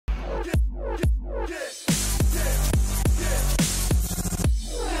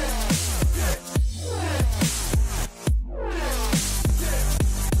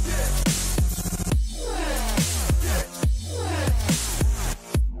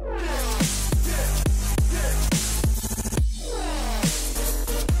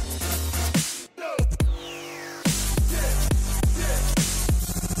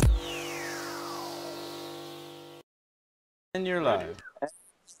And you're live.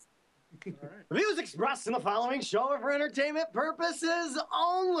 The views expressed in the following show are for entertainment purposes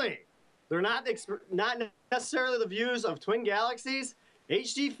only. They're not necessarily the views of Twin Galaxies,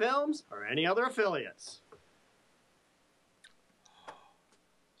 HD Films, or any other affiliates.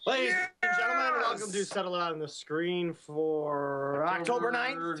 Ladies and gentlemen, welcome to Settle It on the Screen for October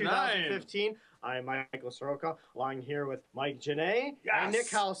 9th, 2015. I'm Michael Soroka, along here with Mike Janae and Nick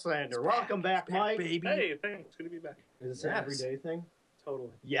Houselander. Welcome back, Mike. Baby. Hey, thanks. Good to be back. Is this an everyday thing? Totally.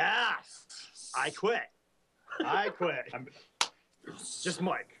 Yes. I quit. Just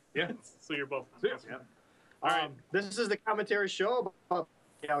Mike. Yeah. So you're both. Yeah. All right. This is the commentary show about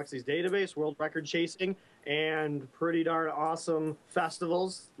Galaxy's database, world record chasing, and pretty darn awesome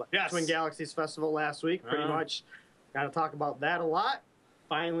festivals. Yes. Twin Galaxies Festival last week. Pretty much got to talk about that a lot.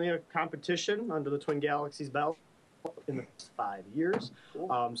 Finally, a competition under the Twin Galaxies belt in the past 5 years.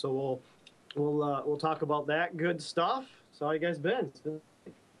 Cool. So we'll talk about that good stuff. So how you guys been? It's been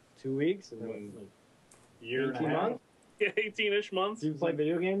like 2 weeks and like year 18 months. Yeah, 18-ish months. Do you play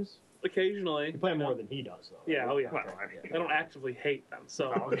video games? Occasionally. You play more than he does, though. Yeah. Oh yeah. Well, I don't actively hate them,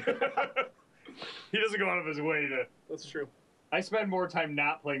 so. He doesn't go out of his way to. That's true. I spend more time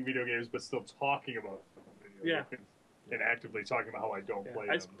not playing video games, but still talking about video games and actively talking about how I don't play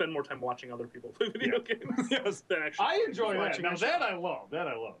them. I spend more time watching other people play video games. Yes, than actually. I enjoy that. Now the that I love. That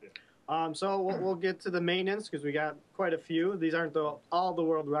I love. Yeah. So we'll get to the maintenance because we got quite a few. These aren't all the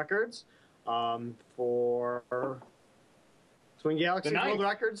world records. For Twin Galaxies world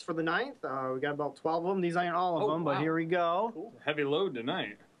records for the 9th. We got about 12 of them. These aren't all of them, but here we go. Cool. Heavy load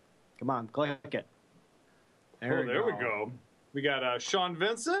tonight. Come on, click it. There we go. We got Sean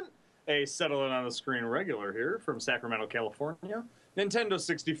Vincent, a Settle It on the Screen regular here from Sacramento, California. Nintendo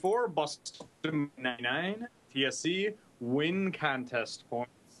 64, Bust 99, TSC, win contest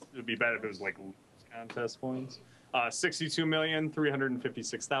points. It would be better if it was like lose contest points.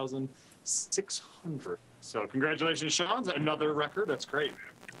 62,356,600. So congratulations, Sean. Another record. That's great.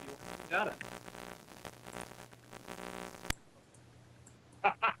 Got it.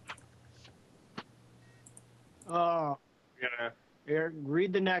 Oh, Eric,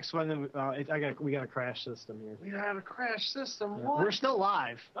 read the next one. We got a crash system here. We had a crash system. Yeah. We're still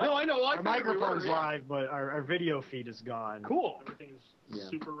live. No, I know. Our microphone's live, but our video feed is gone. Cool. Everything's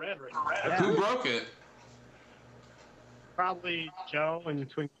super red right now. Yeah. Who broke it? Probably Joe and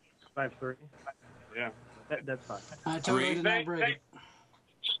Twin 5-3. Yeah. That's fine. I totally did not break it.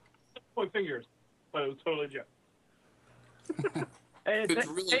 My fingers, but it was totally Joe. It's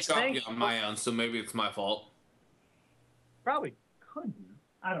really choppy on my end, so maybe it's my fault. Probably could be.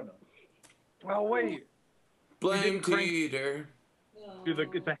 I don't know. Oh wait. Blame Peter. Dude,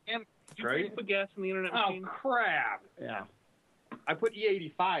 it's a hand, right? You put gas in the internet machine? Oh crap! Yeah. I put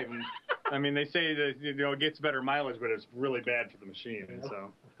E85, and I mean they say that it gets better mileage, but it's really bad for the machine.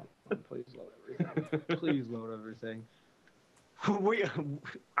 So Please load everything. Please load everything.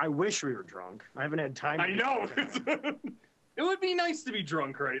 I wish we were drunk. I haven't had time. I know. It would be nice to be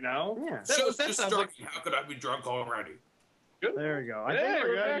drunk right now. Yeah. Show's just starting. How could I be drunk already? Good. There we go. I Hey, think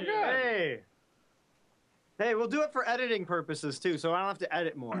we're we're good. back Hey, we'll do it for editing purposes too, so I don't have to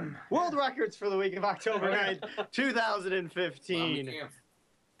edit more. World records for the week of October 9th, 2015.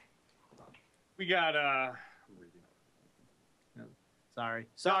 We got Sorry.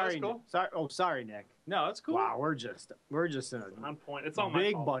 cool. Sorry. Oh, sorry, Nick. No, that's cool. Wow, we're just in a On point. It's all my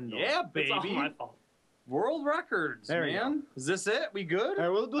big fault. bundle. Yeah, It's all baby. my fault. World records, There you man. Is this it? We good? All right,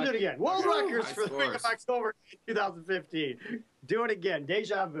 we'll do it again. World records High for the week of scores. October 2015. Do it again.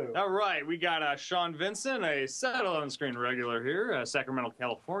 Deja vu. All right, we got Sean Vincent, a Settle on Screen regular here, Sacramento,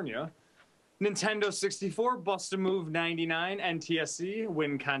 California. Nintendo 64, Bust a Move 99, NTSC,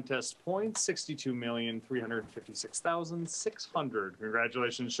 win contest points, 62,356,600.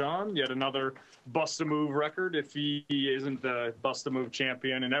 Congratulations, Sean. Yet another Bust a Move record. If he isn't the Bust a Move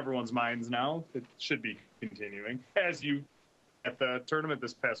champion in everyone's minds now, it should be continuing. As you at the tournament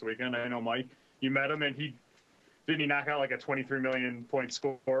this past weekend, I know, Mike, you met him, and didn't he knock out like a 23 million point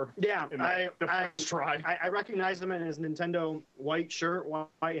score? Yeah, in the first try. I recognized him in his Nintendo white shirt,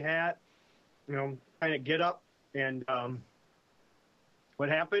 white hat, kind of get up. And what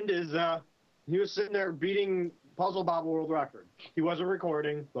happened is he was sitting there beating Puzzle Bob world record. He wasn't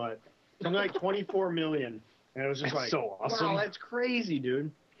recording, but something like 24 million. And it was just That's so awesome. wow, that's crazy,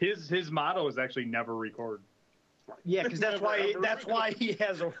 dude. His motto is actually never record. Yeah, because that's why he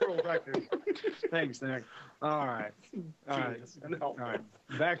has a world record. Thanks, Nick. All right.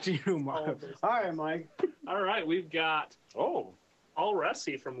 Back to you, Mike. All right, Mike. All right, we've got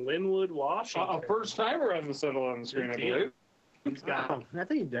Alressi from Linwood, Washington. A first timer on the Settle on the Screen, I believe. He's got I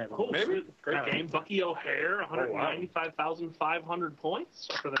think he did. maybe great Yeah. game. Bucky O'Hare, 195,500 points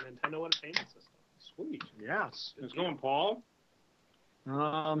for the Nintendo Entertainment System. Sweet. Yes. Who's going, Paul?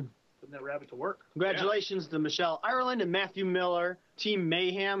 Putting that rabbit to work. Congratulations to Michelle Ireland and Matthew Miller, Team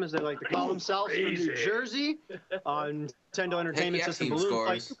Mayhem, as they like to call themselves, from New Jersey, on Nintendo Entertainment System team Balloon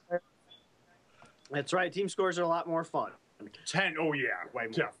Fight. scores. That's right. Team scores are a lot more fun. 10. Oh, yeah. Way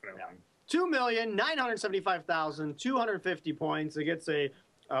more. Definitely. 2,975,250 points. It gets a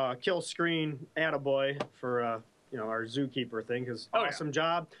kill screen attaboy for our zookeeper thing, because awesome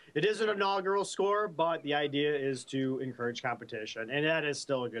job. It is an inaugural score, but the idea is to encourage competition, and that is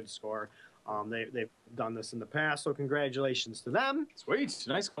still a good score. They've done this in the past, so congratulations to them. Sweet.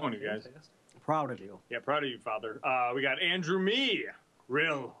 Nice going, you guys. Proud of you. Yeah, proud of you, Father. We got Andrew Me,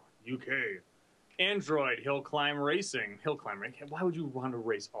 Real UK. Android, Hill Climb Racing. Hill Climb Racing. Why would you want to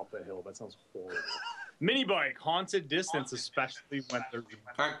race up a hill? That sounds horrible. Mini Bike, Haunted Distance, especially when they're...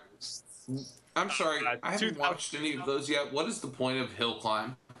 I'm sorry, I haven't watched any of those yet. What is the point of hill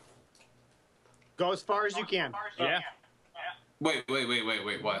climb? Go as far as you can. Yeah. Wait,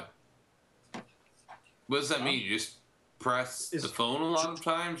 what? What does that mean? You just press the phone a lot of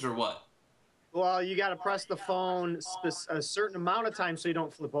times, or what? Well, you got to press the phone a certain amount of times so you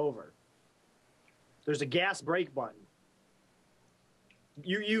don't flip over. There's a gas brake button.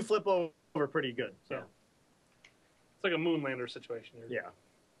 You flip over pretty good. So. Yeah. It's like a Moonlander situation. You're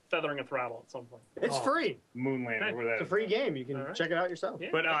feathering a throttle at some point. It's free. Moonlander. Okay. Where that It's a is. free game. You can check it out yourself. Yeah.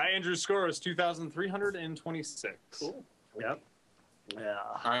 But Andrew's score is 2,326. Cool. Yep. Yeah.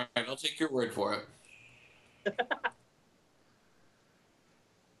 All right, I'll take your word for it.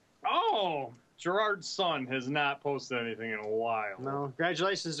 Oh, Gerard's son has not posted anything in a while. No.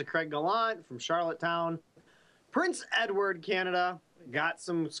 Congratulations to Craig Gallant from Charlottetown. Prince Edward, Canada, got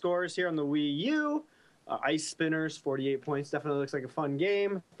some scores here on the Wii U. Ice Spinners, 48 points. Definitely looks like a fun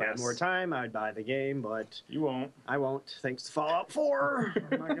game. If I had more time, I'd buy the game, but you won't. I won't. Thanks to Fallout 4.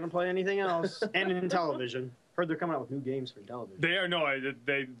 I'm not going to play anything else. And in television. Heard they're coming out with new games for television. They are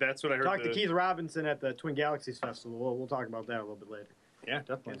that's what I heard. Talked to Keith Robinson at the Twin Galaxies Festival. We'll talk about that a little bit later. Yeah,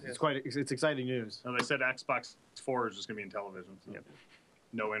 definitely. It's exciting news. No, they said Xbox 4 is just going to be in television. So. Yep.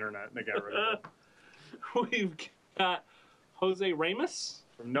 No internet. They got rid of it. We've got Jose Ramos.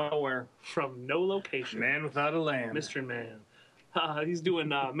 From nowhere. From no location. Man without a land. Mystery Man. He's doing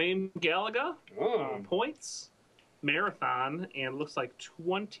main Galaga points, marathon, and looks like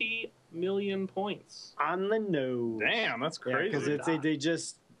 20 million points. On the nose. Damn, that's crazy. Because they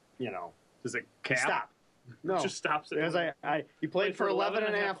just, Does it cap? Stop. No. It just stops it. Because he played for 11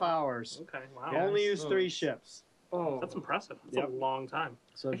 and a half hours. Okay, wow. He only used 3 ships. Oh, that's impressive. That's a long time.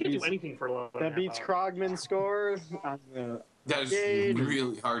 So I can't do anything for 11 and a half That beats hours. Krogman's score on the That is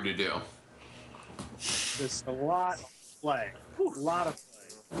really hard to do. Just a lot of play. A lot of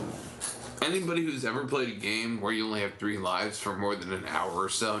play. Anybody who's ever played a game where you only have 3 lives for more than an hour or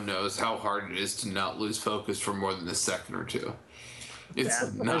so knows how hard it is to not lose focus for more than a second or two.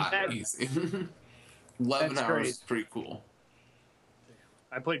 It's not easy. 11 hours is pretty cool.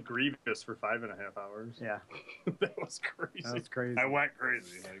 I played Grievous for 5.5 hours. Yeah. That was crazy. That was crazy. I went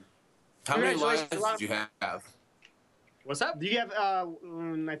crazy. How many lives did you have? What's up? Do you have, I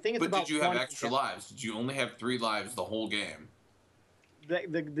think it's But about did you have 20. extra lives? Did you only have 3 lives the whole game?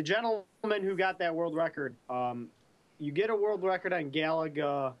 The gentleman who got that world record, you get a world record on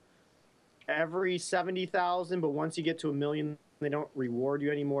Galaga every 70,000, but once you get to 1 million, they don't reward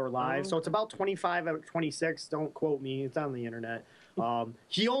you any more lives. So it's about 25 out of 26. Don't quote me. It's on the internet.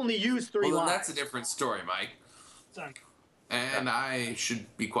 He only used 3 well, lives. That's a different story, Mike. And I should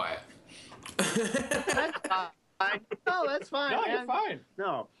be quiet. That's fine. No, that's fine. No, man. you're fine.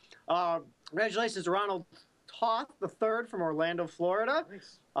 No. Congratulations to Ronald Toth III from Orlando, Florida.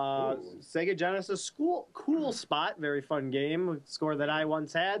 Nice. Sega Genesis cool spot, very fun game. Score that I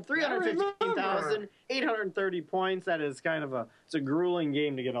once had, 315,830 points. That is kind of it's a grueling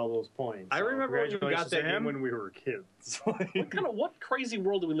game to get all those points. I remember when you got congratulations that to game him. when we were kids. What crazy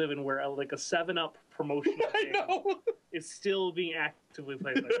world do we live in where like a 7-Up promotional game is still being actively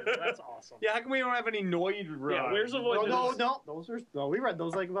played? That's awesome. Yeah, how come we don't have any Noid? Yeah, where's the voice? No. We read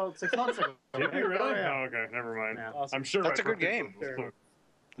those like about 6 months ago. Did we really? Oh, yeah. Oh, okay, never mind. Yeah. Awesome. I'm sure That's a Red good Hook game. was-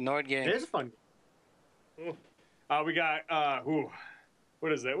 Nord game. It is a fun game. We got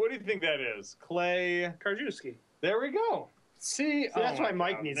what is that? What do you think that is? Clay. Karjewski. There we go. See, that's oh why my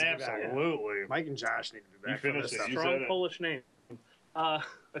Mike God, needs to be back. absolutely. Mike and Josh need to be You back for finished this it. stuff. You Strong said it. Polish name. I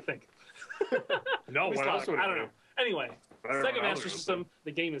think. No, Let me what stop. else would it I don't be? know. Anyway, I don't know Sega what Master else it System.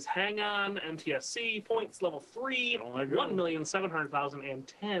 The game is Hang On, NTSC, points level 3, Oh my God.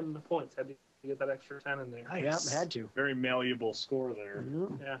 1,700,010 points. Had to You get that extra 10 in there. Yep, had to. Very malleable score there.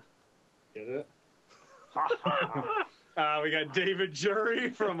 Yeah. Get it? We got David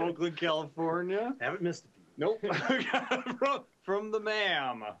Jury from Oakland, California. Haven't missed a beat. Nope. from the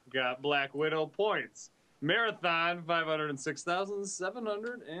MAM. Got Black Widow points. Marathon,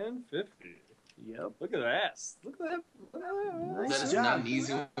 506,750. Yep. Look at that. Look at that. That is not an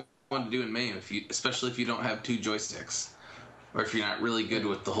easy one to do in MAME, especially if you don't have two joysticks. Or if you're not really good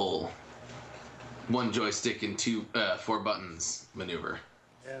with the whole one joystick and four buttons maneuver.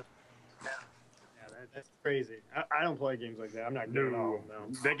 Yeah, that's crazy. I don't play games like that. I'm not good at all. No.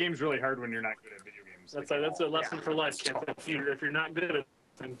 That game's really hard when you're not good at video games. That's a lesson for life, kids. If you're not good at it,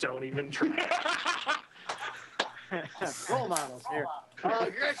 then don't even try. Role models here.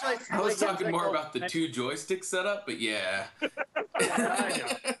 Congratulations. I was talking more about the two joystick setup, but yeah. I know.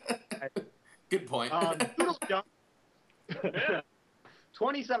 Good point. Doodle Jump.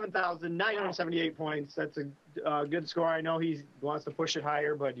 27,978 points. That's a good score. I know he wants to push it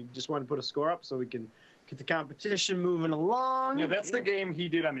higher, but he just wanted to put a score up so we can get the competition moving along. Yeah, that's the game he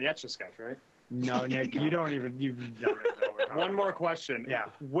did on the Etch-a-Sketch, right? No, Nick, you don't even. One more question. Yeah.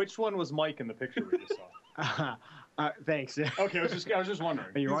 Which one was Mike in the picture we just saw? Thanks. Okay, I was just wondering.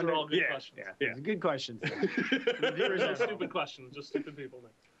 Are you These are wondering? all good questions. Yeah, it's a good question. There's no stupid questions, just stupid people.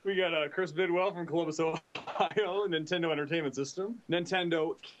 We got Chris Bidwell from Columbus, Ohio, Nintendo Entertainment System.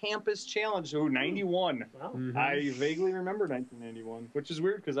 Nintendo Campus Challenge, 91. Wow. I vaguely remember 1991, which is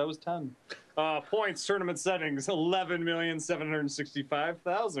weird because I was 10. Points, tournament settings,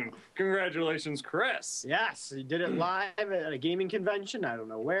 11,765,000. Congratulations, Chris. Yes, he did it live at a gaming convention. I don't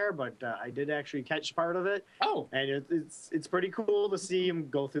know where, but I did actually catch part of it. Oh. And it's pretty cool to see him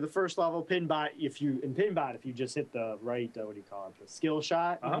go through the first level. Pinbot, if you just hit the right, what do you call it, the skill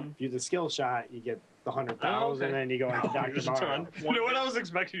shot. If you do the skill shot, you get the 100,000, and then you go into Dr. Mario. You know what I was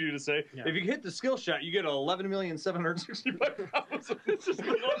expecting you to say? Yeah. If you hit the skill shot, you get 11,765,000. It's just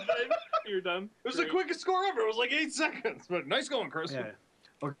one thing. You're done. It was the quickest score ever. It was like 8 seconds. But nice going, Chris. Yeah.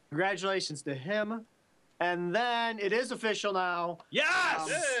 Well, congratulations to him. And then it is official now. Yes!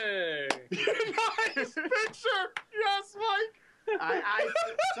 Hey! Nice picture! Yes, Mike!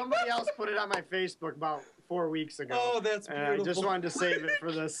 Somebody else put it on my Facebook about 4 weeks ago. Oh, that's and beautiful. I just wanted to save it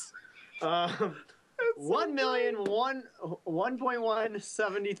for this.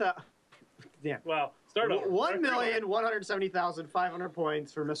 1,170,000. Damn. Wow. Start over. 1,170,500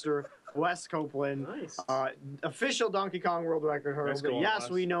 points for Mr. Wes Copeland. Nice. Official Donkey Kong World Record hurdle. Nice going, Yes,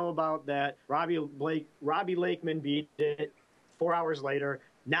 Wes. we know about that. Robbie Lakeman beat it 4 hours later.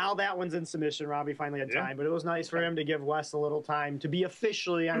 Now that one's in submission. Robbie finally had time, but it was nice for him to give Wes a little time to be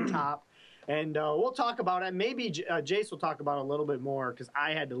officially on top. And we'll talk about it. Maybe Jace will talk about it a little bit more because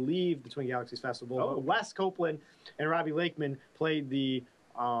I had to leave the Twin Galaxies Festival. Oh. But Wes Copeland and Robbie Lakeman played the,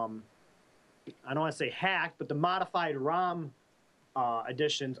 I don't want to say hacked, but the modified ROM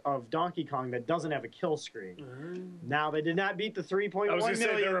editions of Donkey Kong that doesn't have a kill screen. Now, they did not beat the 3.1 I was going to say,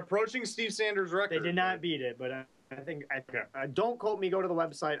 million. they're approaching Steve Sanders' record. They did not beat it, but I think don't quote me. Go to the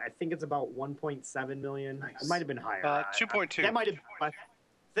website. I think it's about 1.7 million. Nice. It might have been higher. 2.2. That might have.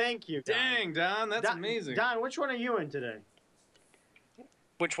 Thank you. Don. Dang, Don, that's amazing. Don, which one are you in today?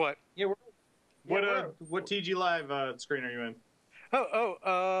 Which what? Yeah, what TG Live screen are you in?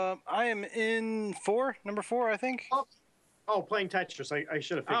 I am in number 4, I think. Oh, playing Tetris. I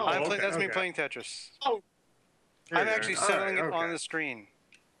should have figured. I'm that out. that's me playing Tetris. Oh. I'm actually settling it okay. on the screen.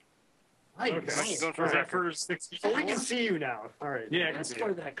 Nice. I'm going for Was a that record. for 60? Oh, we can see you now. All right. Yeah, I can That's see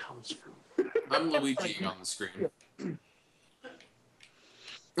where it. that comes from. I'm Luigi on the screen.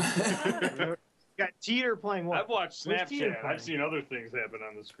 Got Teeter playing what? I've watched Where's Teeter Snapchat. playing? I've seen other things happen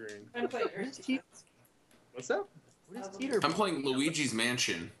on the screen. What's that? What is Teeter I'm playing Luigi's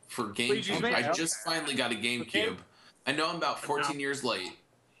Mansion for Luigi's GameCube. Mansion. I just finally got a GameCube. I know I'm about 14 years late.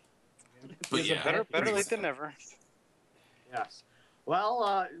 But yeah. Better late than never. Yes. Well,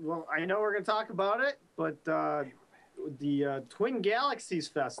 I know we're going to talk about it, but the Twin Galaxies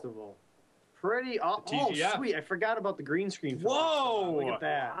Festival. Pretty. Oh, TGF. sweet. I forgot about the green screen. Whoa! Look at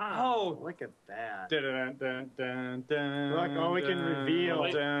that. Oh! Look at that. Dun, dun, dun, dun, Look, we can reveal. Oh,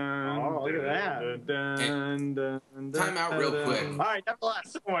 look at that. Time out real quick. All right,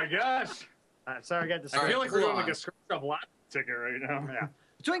 nevertheless. Oh my gosh! Sorry, I got I distracted. feel like we're hold doing like on. a scratch up lot ticket right now. Yeah.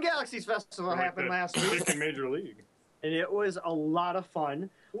 The Twin Galaxies Festival happened last week, in Major League. and it was a lot of fun.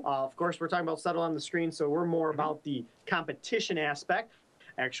 Of course, we're talking about Settle on the Screen, so we're more about the competition aspect.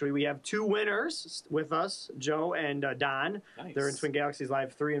 Actually, we have 2 winners with us, Joe and Don. Nice. They're in Twin Galaxies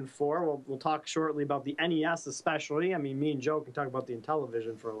Live 3 and 4. We'll talk shortly about the NES especially. I mean, me and Joe can talk about the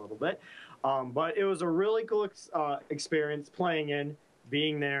Intellivision for a little bit. But it was a really cool experience playing in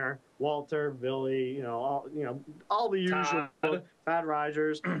being there. Walter, Billy, all the usual. Todd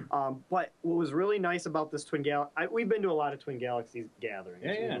Rogers. But what was really nice about this we've been to a lot of Twin Galaxies gatherings.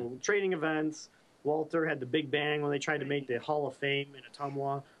 Yeah. Training events. Walter had the Big Bang when they tried to make the Hall of Fame in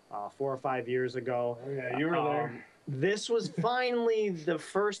Ottumwa 4 or 5 years ago. Oh, yeah, you were there. This was finally the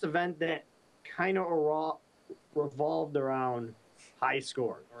first event that kind of revolved around high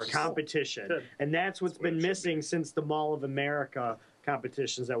score or competition. Good. And that's what's been missing since the Mall of America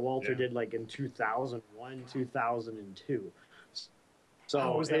competitions that Walter did like in 2001, 2002.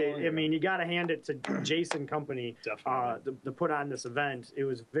 So, you got to hand it to Jason Company to put on this event. It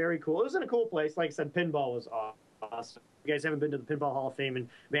was very cool. It was in a cool place. Like I said, pinball was awesome. If you guys haven't been to the Pinball Hall of Fame in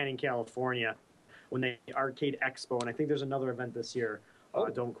Banning, California, when they Arcade Expo, and I think there's another event this year.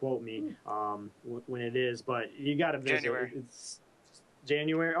 Don't quote me when it is, but you got to visit. January. It's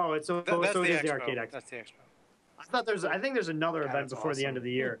January. Oh, it's so it is the Arcade Expo. That's the expo. I think there's another event before the end of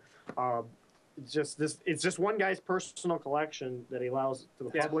the year. It's just one guy's personal collection that he allows to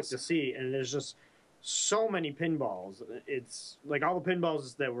the public to see, and there's just so many pinballs. It's like all the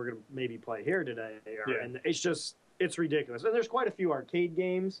pinballs that we're gonna maybe play here today, and it's ridiculous. And there's quite a few arcade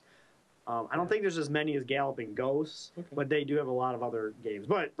games. I don't think there's as many as Galloping Ghosts, but they do have a lot of other games.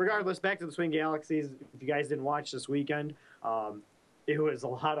 But regardless, back to the Twin Galaxies. If you guys didn't watch this weekend, it was a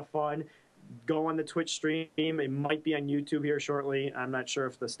lot of fun. Go on the Twitch stream. It might be on YouTube here shortly. I'm not sure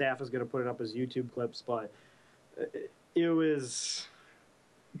if the staff is going to put it up as YouTube clips, but it was...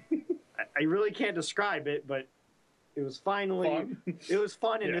 I really can't describe it, but it was finally... Fun. It was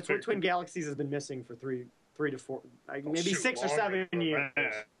fun, and it's what Twin Galaxies has been missing for three to four, maybe 6 or 7 years.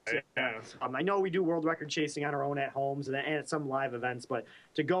 Yeah. I know we do world record chasing on our own at homes and at some live events, but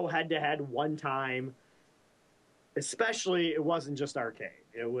to go head-to-head one time... Especially, it wasn't just arcade.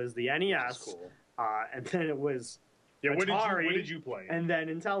 It was the NES, cool. And then it was Atari, what did you play? And then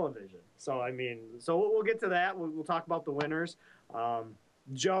in television. So we'll get to that. We'll talk about the winners.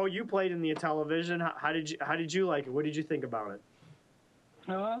 Joe, you played in the television. How did you like it? What did you think about it?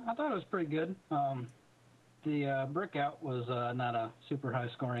 I thought it was pretty good. The Breakout was not a super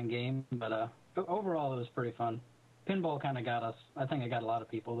high-scoring game, but overall it was pretty fun. Pinball kind of got us. I think it got a lot of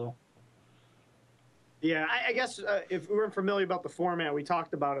people, though. Yeah, I guess if we weren't familiar about the format, we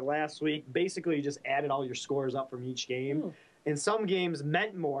talked about it last week. Basically, you just added all your scores up from each game. And some games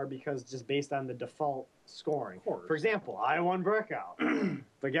meant more because just based on the default scoring. For example, I won Breakout.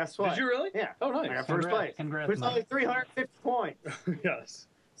 But guess what? Did you really? Yeah. Oh, nice. I got first place. Congrats, It was only 350 points. Yes.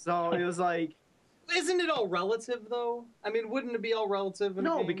 So it was like... Isn't it all relative, though? I mean, wouldn't it be all relative?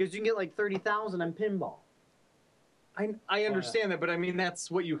 No, because you can get like 30,000 on pinball. I understand that, but I mean, that's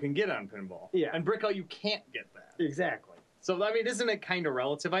what you can get on pinball. Yeah. And Breakout, you can't get that. Exactly. So, I mean, isn't it kind of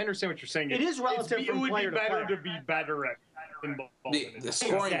relative? I understand what you're saying. It is relative It from would player be to better player. to be better at pinball. The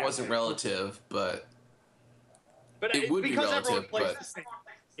scoring wasn't relative, but it would be because everyone relative. plays But the same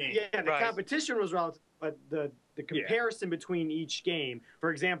game. Yeah, the competition was relative, but the comparison between each game, for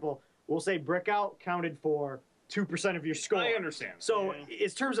example, we'll say Breakout counted for 2% of your score. I understand. So, in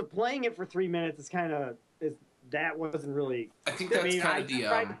terms of playing it for 3 minutes, it's kind of... That wasn't really... I think that's kind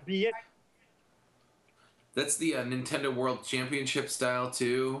of the... That's the Nintendo World Championship style,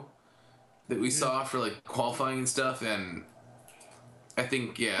 too, that we saw for, like, qualifying and stuff, and I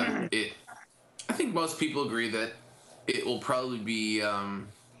think, I think most people agree that it will probably be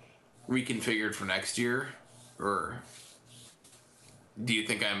reconfigured for next year, or do you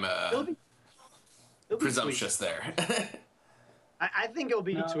think I'm it'll be presumptuous there? I think it'll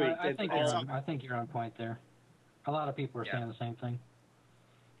be tweaked. I think you're on point there. A lot of people are saying the same thing.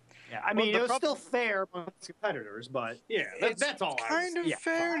 Yeah, I mean, it was still fair amongst competitors, but that's all. Kind of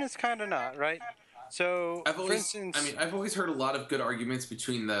fair, and it's kind of not, right? So, for instance, I've always heard a lot of good arguments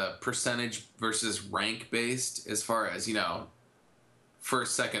between the percentage versus rank based, as far as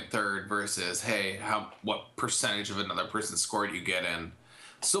first, second, third versus what percentage of another person's score do you get in.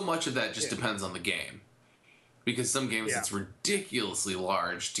 So much of that just depends on the game, because some games it's ridiculously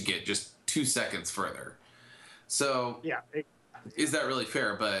large to get just 2 seconds further. So is that really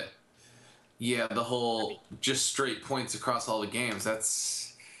fair? But the whole just straight points across all the games,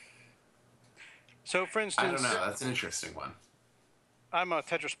 that's... So, for instance... I don't know, that's an interesting one. I'm a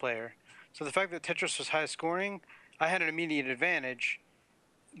Tetris player. So the fact that Tetris was high scoring, I had an immediate advantage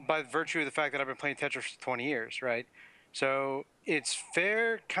by virtue of the fact that I've been playing Tetris for 20 years, right? So it's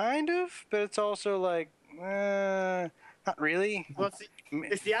fair, kind of, but it's also like, not really. Well,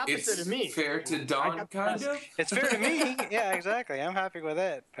 it's the opposite of me. It's fair to Don, kind of? It's fair to me. Yeah, exactly. I'm happy with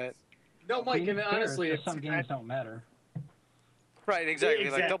it. But no, Mike, and honestly, some games don't matter. Right, exactly.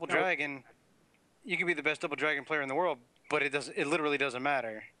 Like Double Dragon, you could be the best Double Dragon player in the world, but it literally doesn't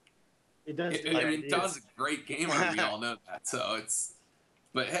matter. It does. It does a great gamer. We all know that. So it's.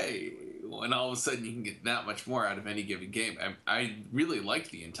 But hey, when all of a sudden you can get that much more out of any given game, I really liked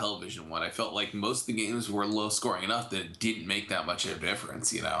the Intellivision one. I felt like most of the games were low scoring enough that it didn't make that much of a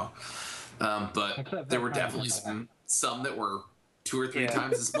difference, you know. But there were definitely some that were 2 or 3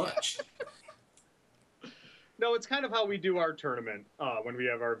 times as much. No, it's kind of how we do our tournament when we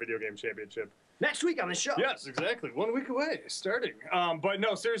have our video game championship. Next week on the show. Yes, exactly. 1 week away, starting. But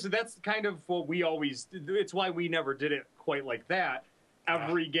no, seriously, that's kind of what we always. It's why we never did it quite like that.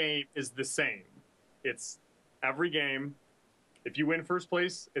 Every game is the same. It's every game. If you win first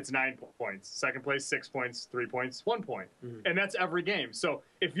place, it's 9 points. Second place, 6 points. 3 points, 1 point. And that's every game. So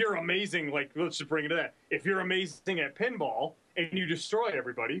if you're amazing, like, let's just bring it to that. If you're amazing at pinball and you destroy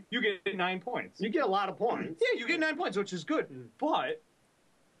everybody, you get 9 points. You get a lot of points. Yeah, you get 9 points, which is good. But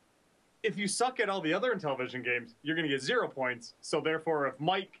if you suck at all the other Intellivision games, you're going to get 0 points. So therefore, if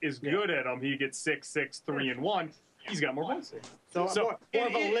Mike is good at them, he gets 6, 6, 3, and 1. He's got more points. So more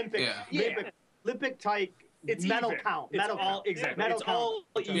of an Olympic type. It's medal even. count. It's Medal all count. exactly. Medal It's count. all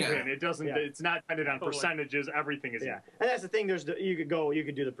even. It doesn't. It's not dependent on percentages. Everything is. And that's the thing. You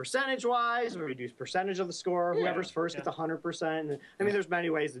could do the percentage wise, or reduce percentage of the score. Whoever's first gets 100%. I mean, there's many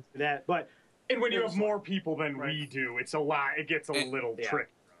ways to do that. But when you have more people than we do, it's a lot. It gets a little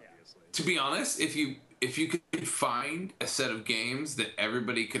tricky. Obviously. To be honest, if you could find a set of games that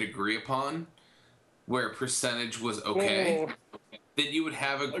everybody could agree upon, where percentage was okay, then you would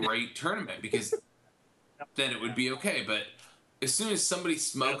have a great tournament because then it would be okay. But as soon as somebody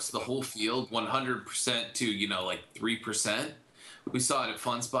smokes the whole field 100% to, like 3%, we saw it at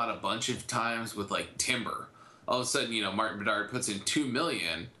Fun Spot a bunch of times with like Timber. All of a sudden, Martin Bedard puts in 2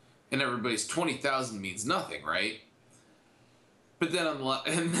 million and everybody's 20,000 means nothing, right? But then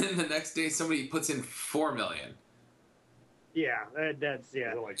and then the next day somebody puts in 4 million. Yeah, that's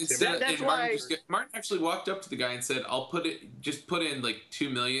why Martin actually walked up to the guy and said, "I'll put in like 2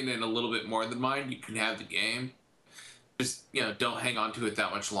 million and a little bit more than mine. You can have the game. Just don't hang on to it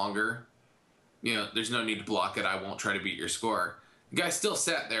that much longer. There's no need to block it. I won't try to beat your score." The guy still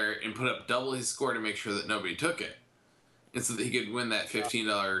sat there and put up double his score to make sure that nobody took it, and so that he could win that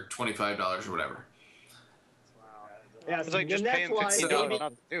 $15, $25 or whatever. Yeah, it's like just paying $15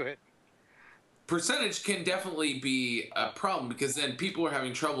 not to do it. Percentage can definitely be a problem because then people are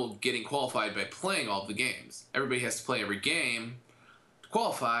having trouble getting qualified by playing all the games. Everybody has to play every game to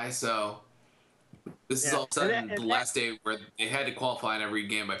qualify, so this is all of a sudden the last day where they had to qualify in every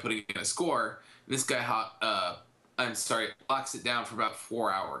game by putting in a score. And this guy, locks it down for about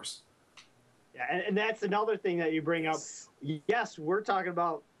 4 hours. Yeah, and that's another thing that you bring up. Yes, we're talking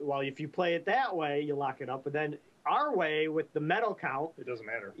about, well, if you play it that way, you lock it up, but then our way with the medal count, it doesn't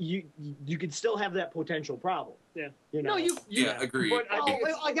matter. You could still have that potential problem. Yeah. No, agreed. But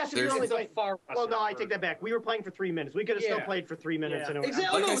I guess if you're only playing, I take that back. We were playing for 3 minutes. We could have still played for 3 minutes. Yeah.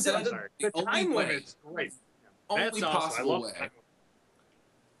 Exactly. Like I said, the time limit's great. Only possible way.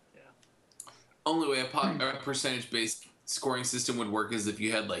 Yeah. Only way a percentage-based scoring system would work is if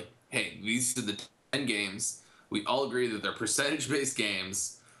you had hey, these are the 10 games. We all agree that they're percentage-based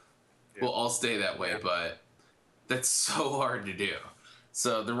games. We'll all stay that way, but that's so hard to do.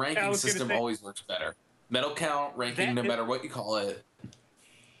 So the ranking system always works better. Medal count, ranking, no matter what you call it.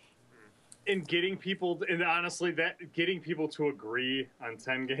 And getting people to agree on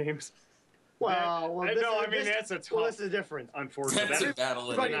 10 games. That's a tough. Well, that's the difference. Unfortunately, that's a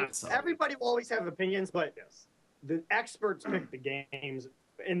battle in itself. Everybody will always have opinions, but the experts pick the games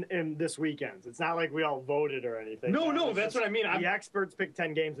in this weekend. It's not like we all voted or anything. No, that's what I mean. The experts picked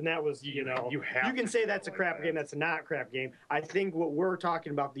 10 games, and that was you can say that's a crap game. That's a not crap game. I think what we're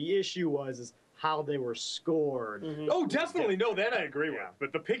talking about, the issue is how they were scored. Mm-hmm. Oh, definitely. No, that I agree with.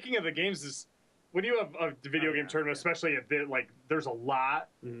 But the picking of the games is when you have a video game tournament, especially if there's a lot,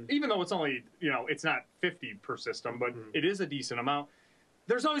 even though it's only it's not 50 per system, but it is a decent amount.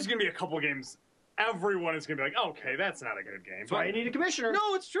 There's always going to be a couple games. Everyone is going to be like, okay, that's not a good game. That's why you need a commissioner.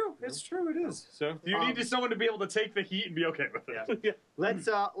 No, it's true. It's true. It is. So you need someone to be able to take the heat and be okay with it. Yeah.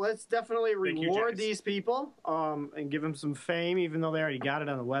 Let's definitely reward these people and give them some fame, even though they already got it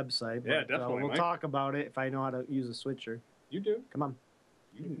on the website. But, definitely. We'll talk about it if I know how to use a switcher. You do. Come on.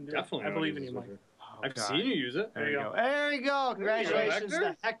 You definitely. I believe in you, Mike. I've seen you use it. There you go. There you go. Congratulations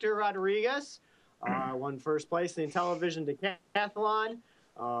to Hector Rodriguez. Won first place in the Intellivision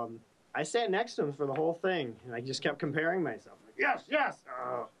Decathlon. I sat next to him for the whole thing, and I just kept comparing myself. Like, yes.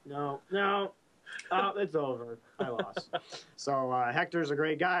 No. It's over. I lost. So Hector's a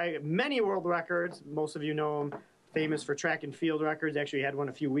great guy. Many world records. Most of you know him famous for track and field records. Actually, had one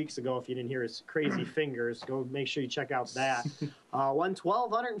a few weeks ago. If you didn't hear his crazy fingers, go make sure you check out that. Won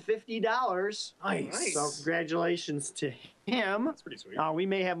 $1,250. Nice. So congratulations to him. That's pretty sweet. We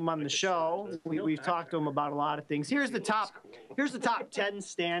may have him on the show. We've talked to him about a lot of things. Here's the top 10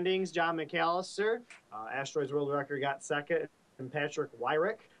 standings. John McAllister, Asteroids World Record, got second, and Patrick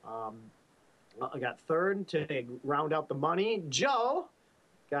Wyrick got third to round out the money. Joe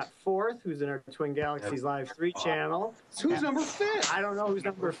got fourth, who's in our Twin Galaxies Live 3 channel. Who's number 5? I don't know who's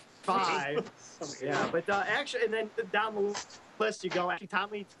number 5. Yeah, but actually, and then down the list you go. Actually,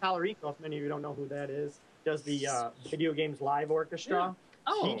 Tommy Tallarico, if many of you don't know who that is, does the Video Games Live Orchestra. Yeah.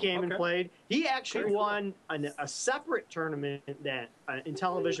 Oh, he came and played. He actually won a separate tournament that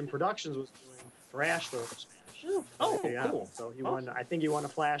Intellivision Productions was doing for Astro Smash. Oh, yeah. cool. So he won. I think he won a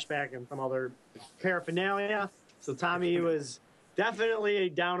flashback and some other paraphernalia. So Tommy was definitely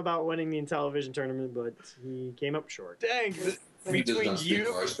down about winning the Intellivision tournament, but he came up short. Dang. Between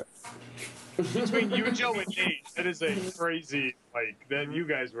you, Joe, and Nate, that is a crazy, that you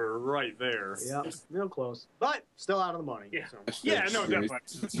guys were right there. Yeah, real close, but still out of the money. Yeah. So. Yeah, no, definitely.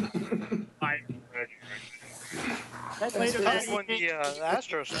 Tommy won the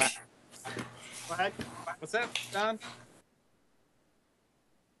Astros match. Go ahead. What's that, Don?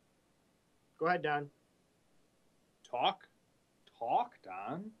 Go ahead, Don. Talk,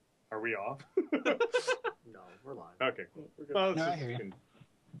 Don. Are we off? No, we're live. Okay, cool. Well, No, I hear you.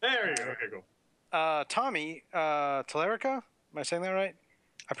 there you go. Okay, cool. Tommy Tallarico, am I saying that right?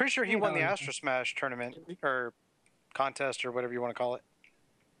 I'm pretty sure he won the Yeah. Astro Smash tournament or contest or whatever you want to call it.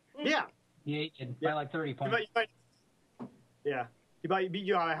 Yeah. Yeah, he did by like 30 points. Yeah. He beat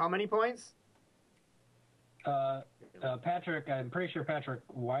you by how many points? Patrick, I'm pretty sure Patrick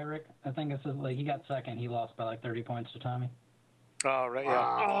Wyrick, I think it's like he got second. He lost by like 30 points to Tommy. Oh, right,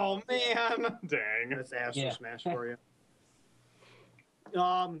 yeah. Oh, man. Dang. That's Astro Yeah. Smash for you.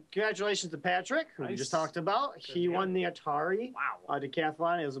 Congratulations to Patrick, who we Nice. just talked about. He won the Atari Wow.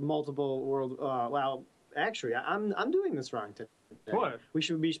 decathlon. It was a multiple world. Well, actually, I'm doing this wrong today. What? We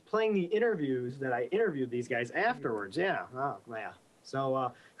should be playing the interviews that I interviewed these guys afterwards. Yeah. Oh, yeah.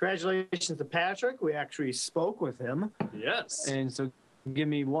 So, congratulations to Patrick. We actually spoke with him. Yes. And so, give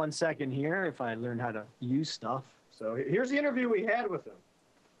me 1 second here if I learn how to use stuff. So, here's the interview we had with him.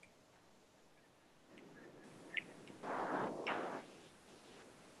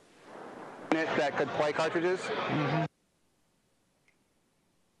 That could play cartridges.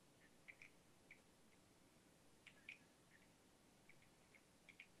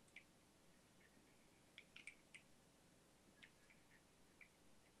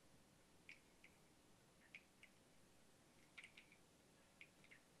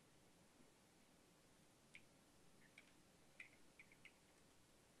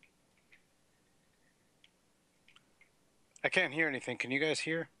 I can't hear anything. Can you guys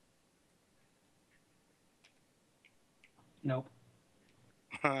hear? Nope.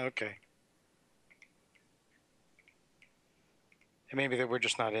 Okay. And maybe that we're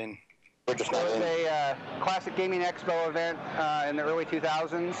just not in. It was a classic gaming expo event in the early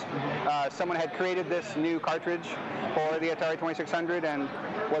 2000s. Someone had created this new cartridge for the Atari 2600 and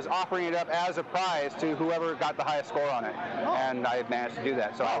was offering it up as a prize to whoever got the highest score on it. And I managed to do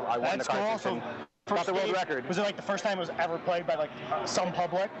that, so I won the cartridge. And got the world record. Was it like the first time it was ever played by like some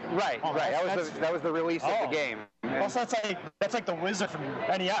public? Right, Oh, right. that's- That was the release of the game. And Also, that's like the wizard from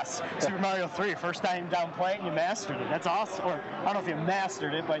NES, Super Mario 3. First time down playing, you mastered it. That's awesome. Or I don't know if you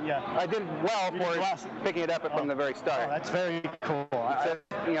mastered it, but yeah. I did well You did for well. picking it up from the very start. Oh, that's very cool. So,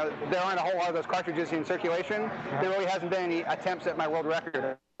 there aren't a whole lot of those cartridges in circulation. There really hasn't been any attempts at my world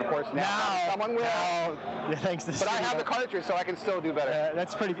record. Of course, now someone will. Yeah, thanks to But I have the cartridge, so I can still do better.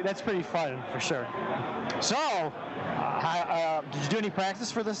 That's pretty fun for sure. So, did you do any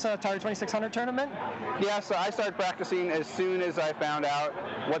practice for this Atari 2600 tournament? Yeah, so I started practicing as soon as I found out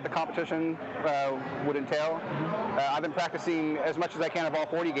what the competition would entail. I've been practicing as much as I can of all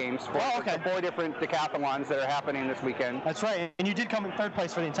 40 games for the 4 different decathlons that are happening this weekend. That's right. And you did come in third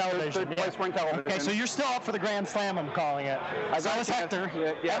place for the Intellivision. Third place for Intellivision. Okay, so you're still up for the Grand Slam, I'm calling it. I got So is a chance. Hector.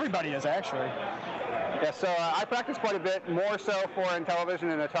 Yeah. Everybody is, actually. Yeah, so I practice quite a bit, more so for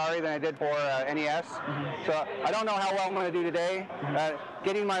Intellivision and Atari than I did for NES. So I don't know how well I'm going to do today.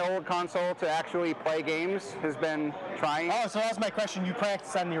 Getting my old console to actually play games has been trying. Oh, so that's my question. You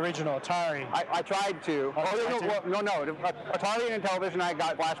practiced on the original Atari. I tried to. No. Atari and Intellivision, I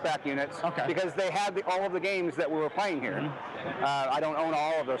got flashback units because they had all of the games that we were playing here. I don't own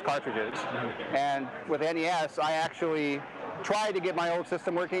all of those cartridges. And with NES, I actually tried to get my old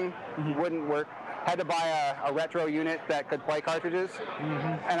system working. Wouldn't work. Had to buy a retro unit that could play cartridges,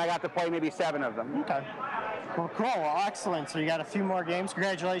 and I got to play maybe 7 of them. Okay. Well, cool. Well, excellent. So you got a few more games.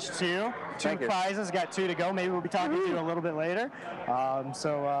 Congratulations to you. Two prizes. Got 2 to go. Maybe we'll be talking to you a little bit later.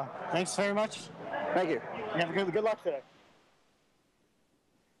 Thanks very much. Thank you. Have a good luck today.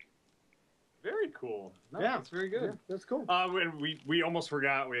 Very cool. No, Yeah. that's very good. Yeah, that's cool. And we almost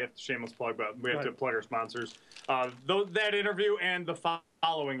forgot. We have to shameless plug, but we have to plug our sponsors. That interview and the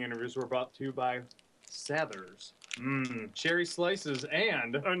following interviews were brought to you by Sather's. Cherry slices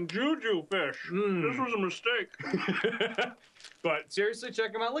and Juju fish. This was a mistake. But seriously,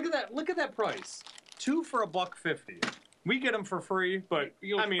 check them out. Look at that. Look at that price. 2 for $1.50. We get them for free, but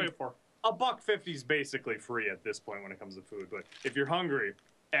I mean, $1.50 is basically free at this point when it comes to food. But if you're hungry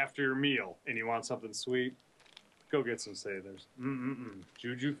after your meal and you want something sweet, go get some Sather's.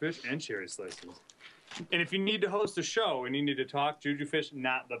 Juju fish and cherry slices. And if you need to host a show and you need to talk, Juju fish,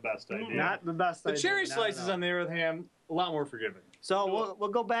 not the best idea. Not the best idea. The cherry slices, on the other hand, a lot more forgiving. So we'll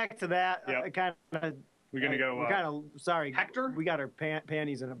go back to that. Yep. Kind of. We're gonna go. Kind of sorry, Hector. We got our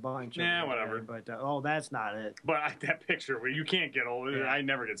panties in a bunch. Nah, whatever. But that's not it. But that picture, you can't get old. Yeah. I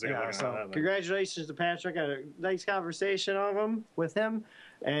never get sick of looking So at that thing. congratulations to Patrick. Got a nice conversation with him,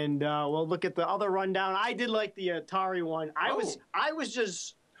 and we'll look at the other rundown. I did like the Atari one.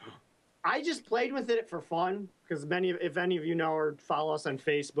 I just played with it for fun because if any of you know or follow us on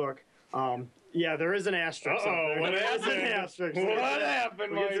Facebook, yeah, there is an asterisk. What happened? What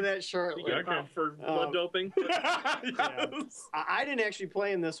happened? We'll get to that shortly. You got for blood doping. Yes. I didn't actually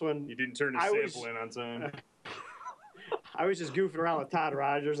play in this one. You didn't turn a sample in on time. I was just goofing around with Todd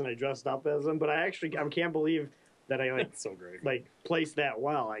Rogers and I dressed up as him, but I can't believe that I That's so great. placed that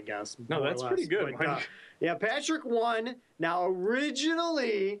well, I guess. No, that's pretty good. But, yeah, Patrick won. Now,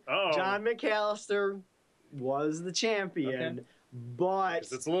 originally, John McAllister was the champion, but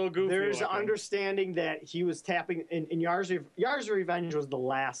it's a little goofy. There's an understanding that he was tapping in Yar's Revenge was the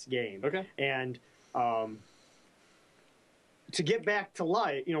last game. Okay. And to get back to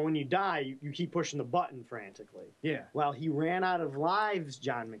life, when you die, you keep pushing the button frantically. Yeah. Well, he ran out of lives,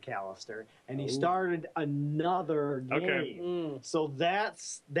 John McAllister, and he started another game. Okay. So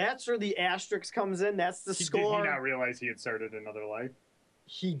that's where the asterisk comes in. That's the score. Did he not realize he had started another life?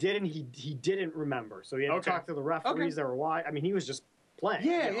 He didn't. He didn't remember. So he had to talk to the referees that were why. I mean, he was just playing.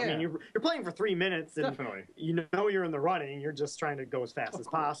 Yeah, I mean, you're playing for 3 minutes, and Definitely. you know you're in the running. You're just trying to go as fast as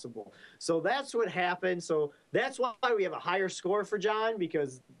possible. So that's what happened. So that's why we have a higher score for John,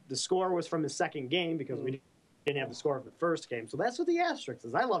 because the score was from his second game, because we didn't have the score of the first game. So that's what the asterisk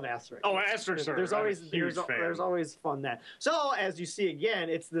is. I love asterisks. Oh, asterisks are. There's always fun that. So as you see again,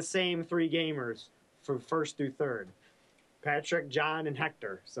 it's the same 3 gamers for first through third. Patrick, John, and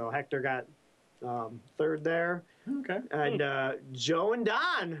Hector. So Hector got third there. Okay. And Joe and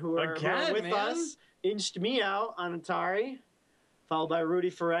Don, who are with us, inched me out on Atari, followed by Rudy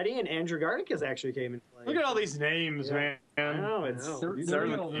Ferretti, and Andrew Garnicus actually came in play. Look at all these names, man. I know. The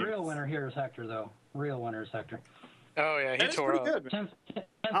real winner here is Hector, though. Real winner is Hector. Oh, yeah, he tore up. Good, man.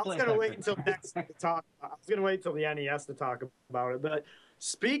 I was going to wait until next to talk. I was going to wait until the NES to talk about it. But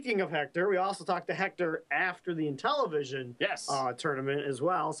speaking of Hector, we also talked to Hector after the Intellivision tournament as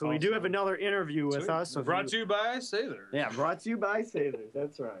well. So we do have another interview with us. So brought to you by Sather's. Yeah, brought to you by Sather's.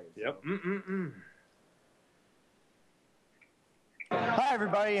 That's right. Yep. Hi,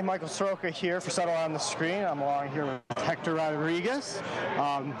 everybody. Michael Soroka here for Settle on the Screen. I'm along here with Hector Rodriguez,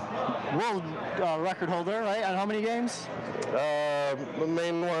 world record holder, right? On how many games? The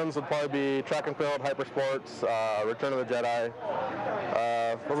main ones would probably be Track and Field, Hypersports, Return of the Jedi.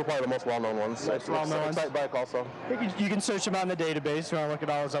 Those are probably the most well-known ones. Excite Bike also. You can search them on the database if you want to look at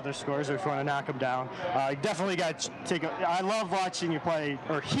all those other scores, or if you want to knock them down. You definitely got to take I love watching you play,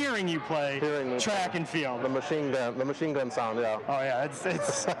 or hearing you play Track and Field. The machine gun sound, yeah. Oh yeah,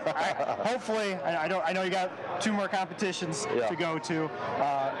 it's hopefully I know you got 2 more competitions to go to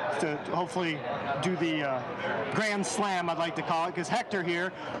hopefully do the Grand Slam, I'd like to call it, because Hector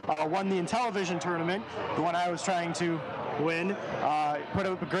here won the Intellivision tournament, the one I was trying to win. Put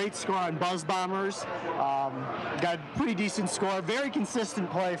up a great score on Buzz Bombers. Got a pretty decent score. Very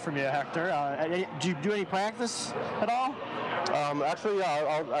consistent play from you, Hector. Did you do any practice at all? Actually,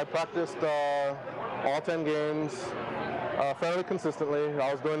 yeah. I practiced all 10 games fairly consistently.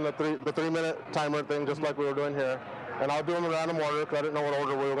 I was doing the 3-minute timer thing, just like we were doing here. And I'll do them in random order because I didn't know what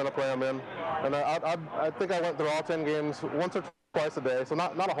order we were going to play them in. And I think I went through all 10 games once or twice a day, so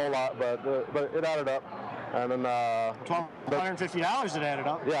not a whole lot, but it added up. And then $150 it added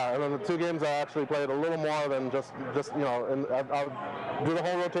up. Yeah, and then the 2 games I actually played a little more than just and I'll do the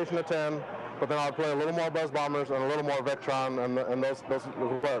whole rotation of 10, but then I would play a little more Buzz Bombers and a little more Vectron, and those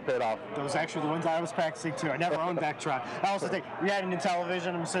where it paid off. Those are actually the ones I was practicing too. I never owned Vectron. I also think you had an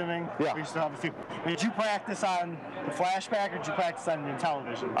Intellivision, I'm assuming. Yeah. We still have a few. Did you practice on the flashback or did you practice on the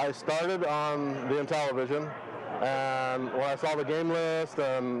Intellivision? I started on the Intellivision, and when I saw the game list,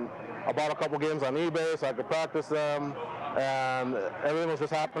 and I bought a couple games on eBay so I could practice them, and everything was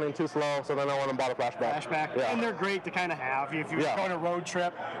just happening too slow, so then I went and bought a flashback. Yeah. And they're great to kind of have if you're going on a road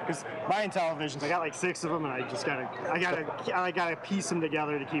trip. Because my Intellivisions, I got like 6 of them, and I gotta piece them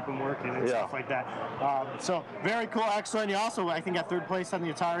together to keep them working and stuff like that. So very cool, excellent. You also, I think, got 3rd place on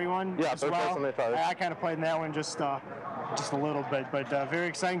the Atari one. Yeah, 3rd place on the Atari. I kind of played in that one just a little bit, but very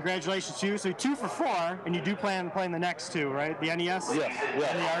exciting. Congratulations to you. So 2 for 4, and you do plan on playing the next 2, right? The NES? Yes.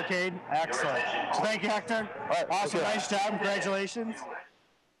 And the arcade? Excellent. So thank you, Hector. All right, awesome. Nice job. Congratulations.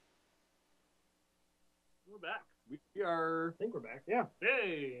 We're back. We are. I think we're back. Yeah.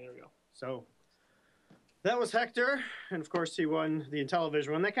 Hey, there we go. So that was Hector, and of course he won the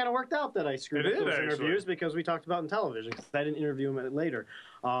Intellivision one. That kind of worked out that I screwed up those interviews because we talked about Intellivision because I didn't interview him later.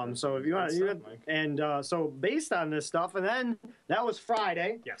 So if you want, so based on this stuff, and then that was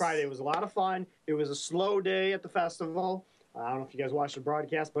Friday. Yes. Friday was a lot of fun. It was a slow day at the festival. I don't know if you guys watched the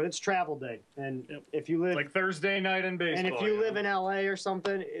broadcast, but it's travel day, and if you live like Thursday night in baseball, and if you live in LA or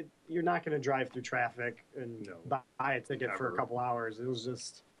something, you're not going to drive through traffic and buy a ticket for a couple hours. It was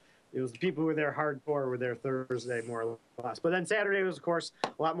the people who were there hardcore were there Thursday more or less. But then Saturday was, of course,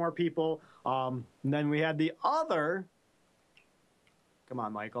 a lot more people. And then we had the other. Come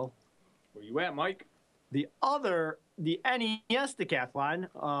on, Michael. Where you at, Mike? The NES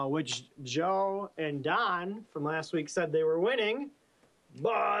Decathlon, which Joe and Don from last week said they were winning,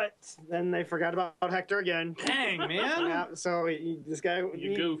 but then they forgot about Hector again. Dang, man. Yeah, so this guy,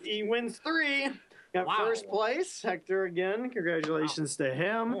 he wins 3. Got first place, Hector again. Congratulations to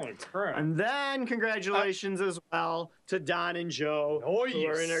him. Holy crap. And then congratulations as well to Don and Joe, who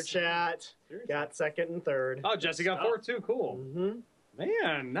are in our chat. Got 2nd and 3rd. Oh, Jesse got 4th too. Cool. Mm-hmm.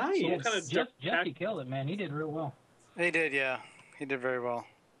 Man, nice. So what kind of Jesse killed it, man. He did real well. He did, yeah. He did very well.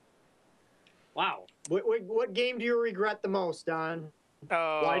 Wow. What game do you regret the most, Don?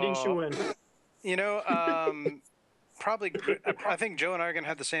 Why didn't you win? You know, probably. I think Joe and I are gonna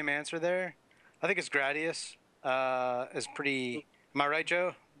have the same answer there. I think it's Gradius. Is pretty. Am I right,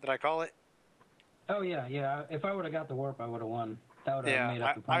 Joe? Did I call it? Oh yeah. If I would have got the warp, I would have won. That would have made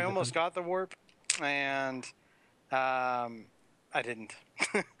up the points. I almost got the warp, and I didn't.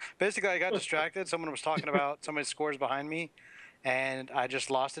 Basically, I got distracted. Someone was talking about somebody's scores behind me, and I just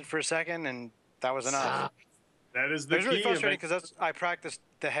lost it for a second, and that was enough. That is the It was really key. frustrating because I practiced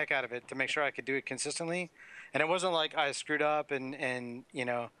the heck out of it to make sure I could do it consistently, and it wasn't like I screwed up and you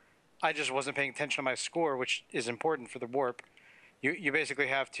know, I just wasn't paying attention to my score, which is important for the warp. You basically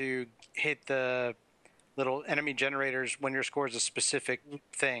have to hit the little enemy generators when your score is a specific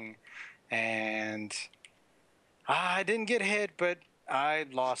thing, and I didn't get hit, but I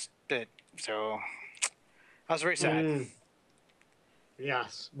lost it, so I was very sad.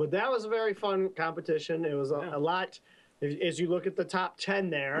 Yes, but that was a very fun competition. It was a lot. As you look at the top 10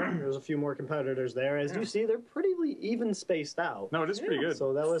 there's a few more competitors there. As you see, they're pretty even spaced out. No, it is pretty good.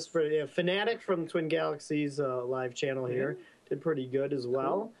 So that was pretty. Fanatic from Twin Galaxies live channel here did pretty good as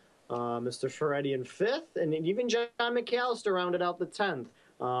well. Mr. Ferretti in 5th, and even John McAllister rounded out the 10th.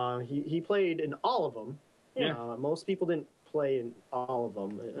 He played in all of them. Most people didn't play in all of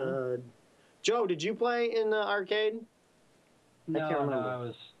them. Joe, did you play in the arcade? No,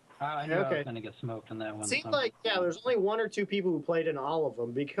 I knew I was going to get smoked in that one. Seemed like, there's only 1 or 2 people who played in all of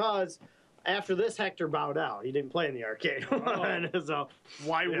them because after this, Hector bowed out. He didn't play in the arcade. So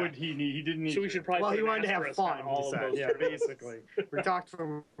why would he need? He didn't need. So we should probably. Well, he wanted to have fun. All of those. Basically. We talked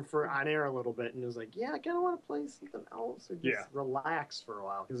for on air a little bit, and he was like, "I kind of want to play something else or just relax for a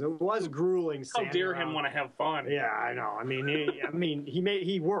while because it was grueling." How dare him want to have fun? Yeah, I know. I mean,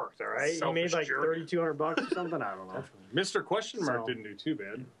 he worked. All right, he made like $3,200 or something. I don't know. Mr. Question Mark didn't do too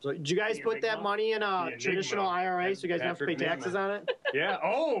bad. So did you guys put that money in a traditional IRA so you guys don't have to pay taxes on it? Yeah.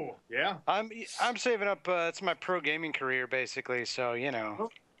 Oh, yeah. I'm saving up. It's my pro gaming career, basically. So you know.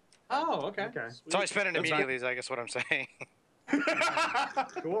 Oh, okay. So I spent it immediately. Is I guess what I'm saying.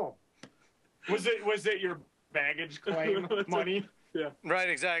 Cool. Was it your baggage claim money? Yeah. Right.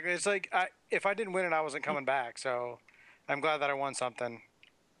 Exactly. It's like if I didn't win it, I wasn't coming back. So I'm glad that I won something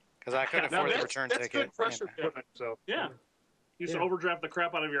because I couldn't afford the return ticket. Good pressure. So yeah. You just overdraft the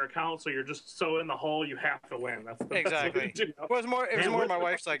crap out of your account, so you're just so in the hole you have to win. That's exactly. It was more my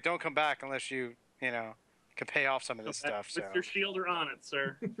wife's like, don't come back unless you can pay off some of this stuff. So. With your shielder on it,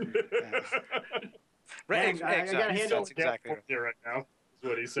 sir. Right. Exactly. That's exactly right now. Is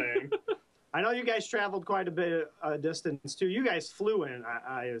what he's saying. I know you guys traveled quite a bit of distance too. You guys flew in,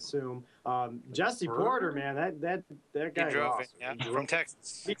 I assume. Jesse Porter, man, that guy drove awesome. in, yeah, from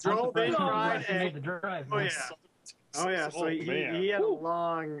Texas. He drove in, Right, Friday. made the drive. Oh yeah. Oh yeah. So he had a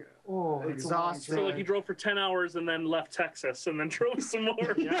long, exhausting. So like he drove for 10 hours and then left Texas and then drove some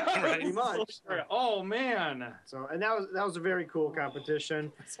more. Yeah, pretty much. Oh man. So and that was a very cool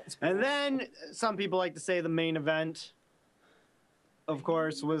competition. And then some people like to say the main event, of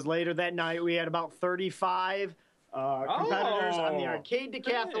course, was later that night. We had about 35 competitors on the arcade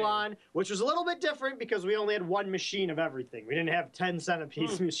decathlon, which was a little bit different because we only had one machine of everything. We didn't have 10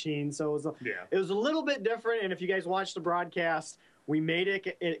 centipede machines, so it was a little bit different. And if you guys watched the broadcast, we made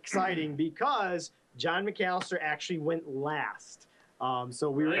it exciting because John McAllister actually went last. So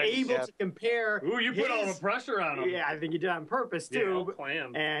we were able to compare. Ooh, you put all the pressure on him. Yeah, I think you did on purpose too. Yeah,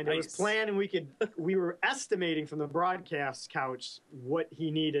 planned. And it was planned, and we were estimating from the broadcast couch what he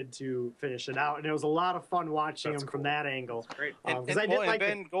needed to finish it out, and it was a lot of fun watching him from that angle. That's great. And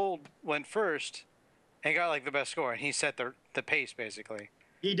Ben Gold went first and got like the best score, and he set the pace basically.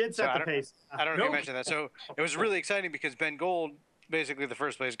 He did set the pace. I don't know if you mentioned that. So it was really exciting because Ben Gold, basically the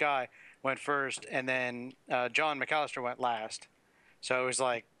first place guy, went first, and then John McAllister went last. So it was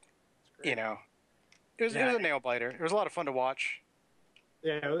like, it was a nail biter. It was a lot of fun to watch.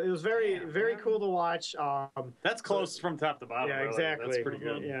 Yeah, it was very cool to watch. That's close from top to bottom. Yeah, really. exactly. That's pretty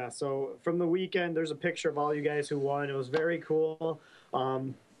good. Yeah, so from the weekend, there's a picture of all you guys who won. It was very cool.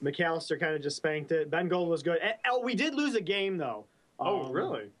 McAllister kind of just spanked it. Ben Gold was good. We did lose a game though. Oh,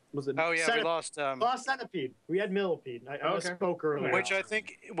 really? Was it? Oh yeah, we lost. Lost centipede. We had millipede. I spoke earlier. Which I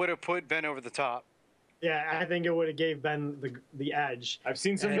think would have put Ben over the top. Yeah, I think it would have gave Ben the edge. I've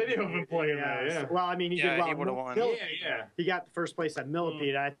seen some video of him playing that. Yeah. Well, I mean, he did well. He would have won. Yeah. He got the first place at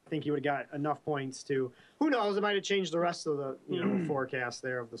millipede. I think he would have got enough points to. Who knows? It might have changed the rest of the forecast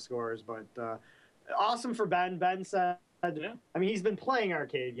there of the scores. But awesome for Ben. Ben said. I mean, he's been playing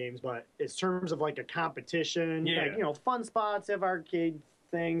arcade games, but in terms of like a competition, like, fun spots have arcade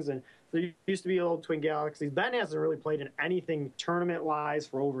things, and there used to be old Twin Galaxies. Ben hasn't really played in anything tournament-wise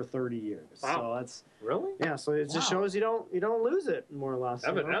for over 30 years. Wow. So that's really So it just shows you don't lose it, more or less.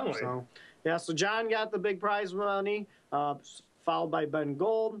 Evidently. So so John got the big prize money, followed by Ben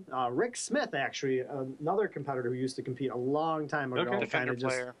Gold. Rick Smith, actually, another competitor who used to compete a long time ago. Defender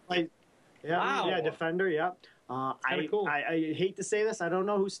player. Defender. Yeah. Cool. I hate to say this. I don't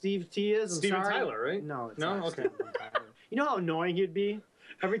know who Steve T is. Steven Tyler, right? No, it's not. Okay. You know how annoying he'd be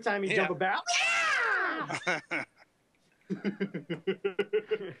every time he jump a barrel.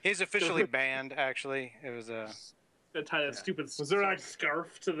 He's officially banned. Actually, it was tie that stupid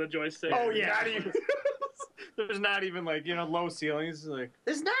scarf to the joystick. Oh yeah. There's not even like low ceilings. Like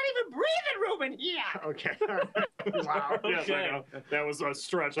there's not even breathing room in here. Okay. Wow. Yes, I know. That was a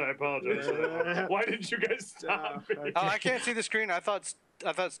stretch. I apologize. Why didn't you guys stop? Oh, I can't see the screen. I thought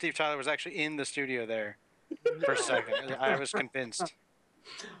Steve Tyler was actually in the studio there for a second. I was convinced.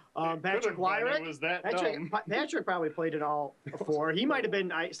 Patrick Wyrick. Patrick probably played it all before. He might have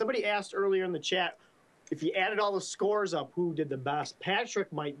been. Somebody asked earlier in the chat if you added all the scores up, who did the best?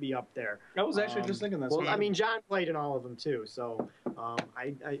 Patrick might be up there. I was actually just thinking that. Well, I mean, John played in all of them too, so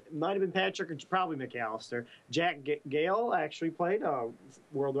I might have been Patrick or probably McAllister. Jack Gale actually played,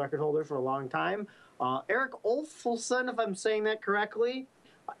 world record holder for a long time. Eric Olfulson, if I'm saying that correctly,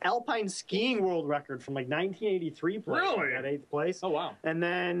 alpine skiing world record from like 1983 played at 8th place. Oh wow! And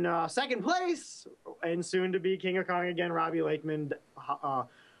then 2nd place, and soon to be King of Kong again, Robbie Lakeman.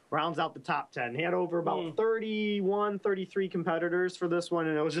 Rounds out the top 10. He had over about 31, 33 competitors for this one,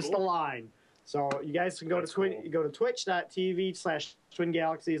 and it was just a line. So you guys can go to twitch.tv/Twin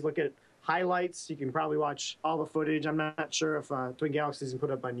Galaxies, look at highlights. You can probably watch all the footage. I'm not sure if Twin Galaxies can put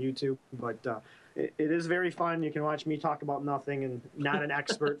it up on YouTube, but it is very fun. You can watch me talk about nothing and not an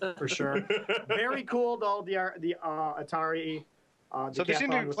expert for sure. Very cool, though, the Atari. So they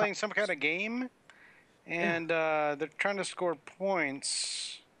seem to be playing some kind of game, and they're trying to score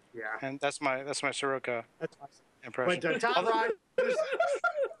points. Yeah, and that's my Soroka impression. But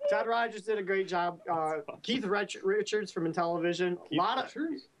Todd Rogers did a great job. Keith Richards from Intellivision.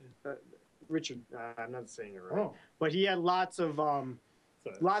 Richard. I'm not saying it right, but he had lots of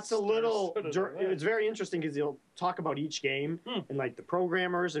little. It's very interesting because he'll talk about each game and like the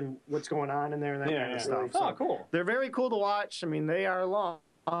programmers and what's going on in there and that kind of stuff. Oh, cool. They're very cool to watch. I mean, they are long,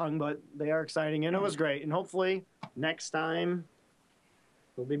 but they are exciting, and it was great. And hopefully next time.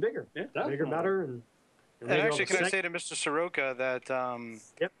 It'll be bigger, bigger, better, and actually, can I say to Mr. Soroka that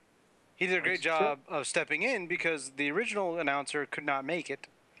he did a great job of stepping in because the original announcer could not make it,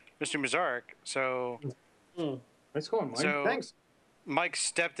 Mr. Mazarek. So, nice going, Mike. So thanks. Mike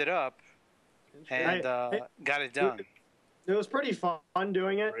stepped it up and got it done. It was pretty fun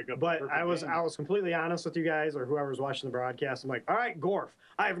doing it, but I was completely honest with you guys or whoever's watching the broadcast. I'm like, all right, Gorf.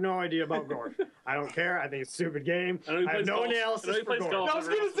 I have no idea about Gorf. I don't care. I think it's a stupid game. I have no analysis for Gorf. I was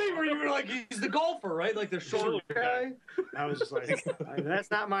going to say where you were like, he's the golfer, right? Like the short guy. I was just like,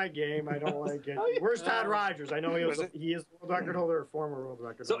 that's not my game. I don't like it. Where's Todd Rogers? I know he is the world record holder or former world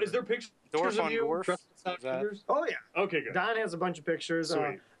record holder. So is there pictures of you? Oh, yeah. Okay, good. Don has a bunch of pictures.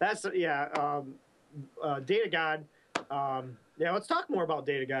 Sweet. Data God. Let's talk more about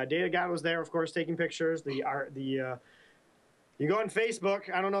Data God. Data God was there, of course, taking pictures. You go on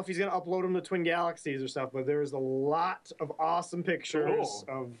Facebook. I don't know if he's going to upload them to Twin Galaxies or stuff, but there's a lot of awesome pictures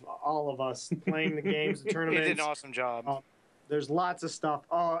of all of us playing the games, the tournaments. He did an awesome job. There's lots of stuff.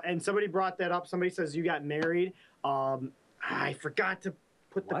 And somebody brought that up. Somebody says you got married. I forgot to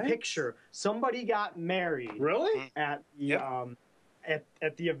put the picture. Somebody got married. Really? At the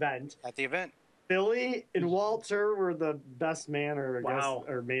at the event. At the event. Billy and Walter were the best man or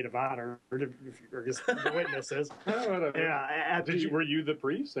or maid of honor or just the witnesses. Yeah. Were you the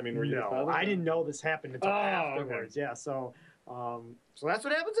priest? I mean, were you the father? I didn't know this happened until afterwards. Okay. Yeah. So that's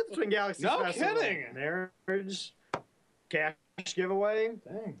what happens at the Twin Galaxies Festival. No kidding. Marriage, cash giveaway,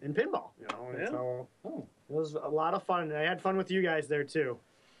 and pinball. You know. So it was a lot of fun. I had fun with you guys there too.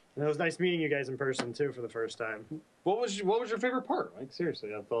 And it was nice meeting you guys in person too for the first time. What was your favorite part? Like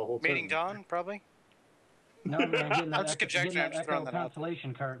seriously, of the whole meeting Don, probably. No, man, getting I'm just conjecturing. I'm just throwing that out.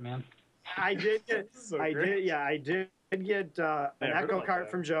 Consolation cart, man. I did get. I did get an Echo cart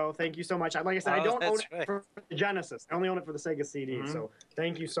from Joe. Thank you so much. Like I said, I don't own it for the Genesis. I only own it for the Sega CD. So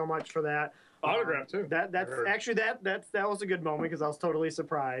thank you so much for that. Autograph too. That's actually that was a good moment because I was totally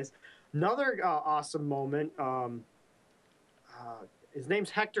surprised. Another awesome moment. His name's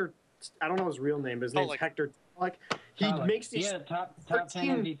Hector. I don't know his real name, but his name's Hector. Like he makes these top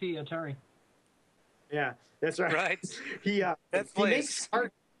 10 MVP Atari. Yeah, that's right. Right.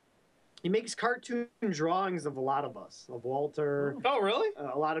 He makes cartoon drawings of a lot of us, of Walter. Oh, really?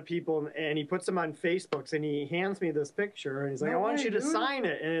 A lot of people, and he puts them on Facebook. And he hands me this picture, and he's like, "I want you to sign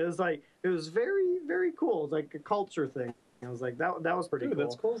it." And it was very, very cool. It's like a culture thing. I was like, that was pretty cool.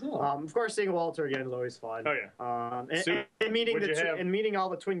 That's cool as hell. Of course, seeing Walter again is always fun. Oh yeah. And meeting all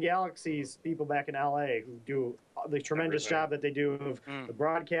the Twin Galaxies people back in LA who do the tremendous job that they do of the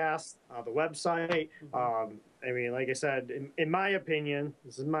broadcast, the website. I mean, like I said, in my opinion,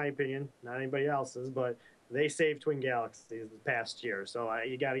 this is my opinion, not anybody else's, but they saved Twin Galaxies the past year. So I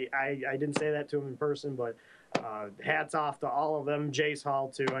didn't say that to him in person, but hats off to all of them. Jace Hall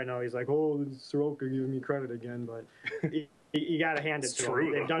too. I know he's like, oh, Soroka giving me credit again, but you got to hand it to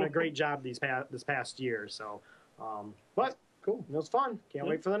them. They've done a great job this past year. So, but cool. It was fun. Can't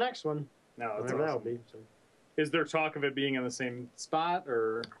wait for the next one. No, that's awesome. That'll be. So. Is there talk of it being in the same spot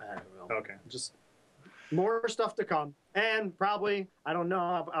or? I don't know. Okay. Just more stuff to come. And probably, I don't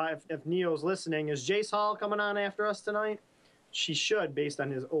know if Neo's listening. Is Jace Hall coming on after us tonight? She should, based on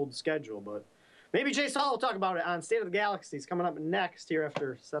his old schedule, but. Maybe Jace Hall will talk about it on State of the Galaxies coming up next here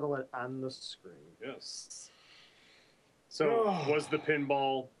after Settle It on the Screen. Yes. So was the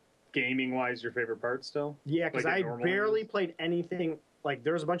pinball gaming-wise your favorite part still? Yeah, because I barely played anything. Like,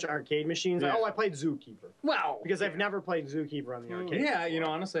 there was a bunch of arcade machines. Yeah. Like, I played Zookeeper. Wow. Because I've never played Zookeeper on the arcade. Yeah,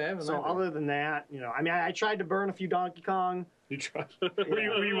 honestly, I haven't. So other than that, I mean, I tried to burn a few Donkey Kong. You tried?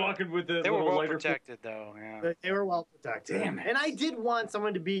 Were you walking with the They were well protected, though. Yeah. They were well protected. Damn it. And I did want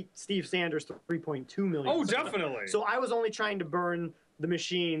someone to beat Steve Sanders to 3.2 million. Oh, definitely. So I was only trying to burn the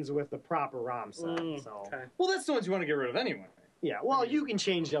machines with the proper ROM set. Okay. Well, that's the ones you want to get rid of anyway. Yeah, well, you can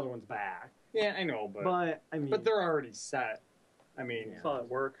change the other ones back. Yeah, I know, but I mean, but they're already set. I mean, it's a lot of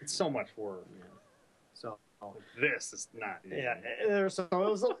work. It's so much work. Yeah. So this is not easy. Yeah, so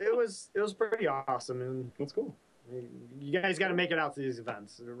it was pretty awesome, and that's cool. You guys got to make it out to these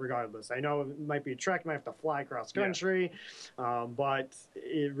events, regardless. I know it might be a trek, you might have to fly across country, but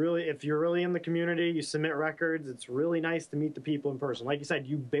it really, if you're really in the community, you submit records. It's really nice to meet the people in person. Like you said,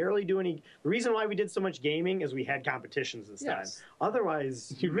 you barely do any. The reason why we did so much gaming is we had competitions this time.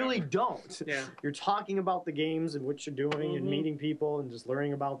 Otherwise, you really don't. Yeah. You're talking about the games and what you're doing, and meeting people and just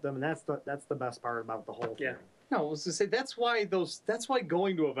learning about them, and that's the best part about the whole thing. No, I was to say that's why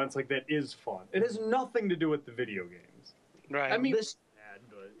going to events like that is fun. It has nothing to do with the video games. Right. I mean,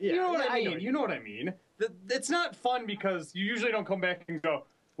 you know what I mean. You know what I mean. It's not fun because you usually don't come back and go,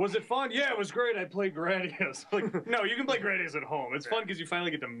 "Was it fun? Yeah, it was great. I played Gradius." Like, no, you can play Gradius at home. It's fun because you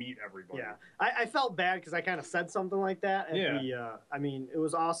finally get to meet everybody. Yeah, I felt bad because I kind of said something like that. At I mean, it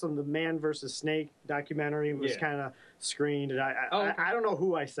was awesome. The Man versus Snake documentary was kind of screened, and I don't know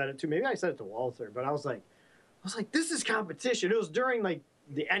who I said it to. Maybe I said it to Walter, but I was like, this is competition. It was during like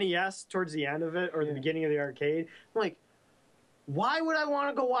the NES towards the end of it or the beginning of the arcade. I'm like, why would I want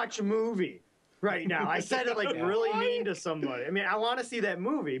to go watch a movie right now? I said it like really mean to somebody. I mean, I want to see that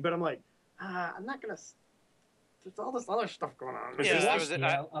movie, but I'm like, I'm not gonna. There's all this other stuff going on. Yeah, that was it.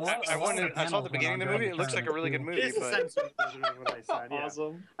 I saw the beginning of the movie. It looks like a really good movie. It's a censored version of what I said. Yeah.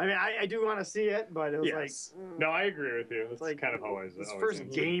 Awesome. I mean, I do want to see it, but it was like, no, I agree with you. That's like kind of how I. It's first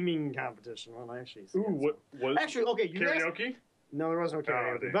gaming competition. Well, I actually. See Ooh, what? Actually, okay, you karaoke? Asked, no, there was no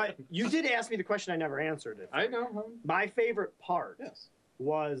karaoke. But you did ask me the question. I never answered it. I know. My favorite part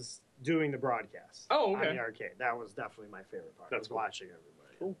was doing the broadcast. Oh, okay. On the arcade. That was definitely my favorite part. That's cool. Watching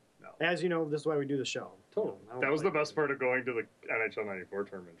everybody. Cool. No. As you know, this is why we do the show. Totally. That was the best part of going to the NHL '94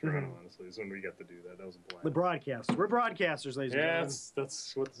 tournament. Toronto, honestly, is when we get to do that. That was a blast. The broadcast. We're broadcasters, ladies and gentlemen.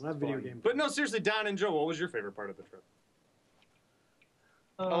 That's what's not video game. But no, seriously, Don and Joe, what was your favorite part of the trip?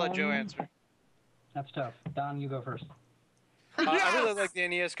 I'll let Joe answer. That's tough. Don, you go first. I really like the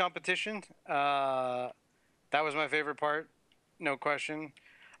NES competition. That was my favorite part, no question.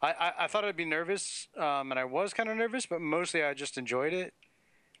 I thought I'd be nervous, and I was kind of nervous, but mostly I just enjoyed it.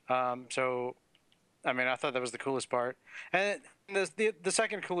 So, I mean, I thought that was the coolest part. And the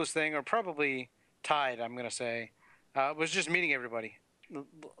second coolest thing, or probably tied, I'm going to say, was just meeting everybody.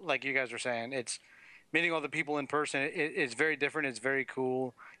 Like you guys were saying, it's meeting all the people in person. It's very different. It's very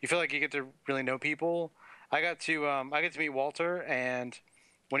cool. You feel like you get to really know people. I got to meet Walter, and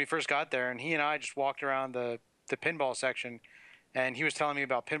when he first got there, and he and I just walked around the pinball section, and he was telling me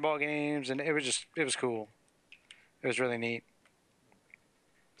about pinball games, and it was cool. It was really neat.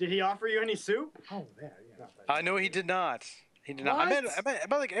 Did he offer you any soup? Oh, yeah. No, he did not. He did not. I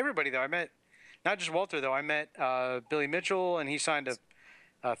met like everybody though. I met not just Walter though. I met Billy Mitchell, and he signed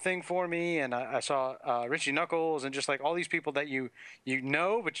a thing for me, and I saw Richie Knuckles, and just like all these people that you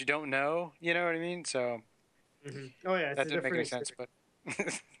know but you don't know. You know what I mean? So. Mm-hmm. Oh yeah, that didn't make any sense, but.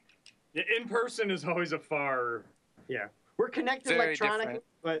 Yeah, in person is always a far. Yeah, we're connected electronically,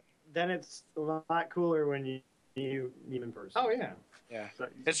 but then it's a lot cooler when you meet in person. Oh yeah. Yeah,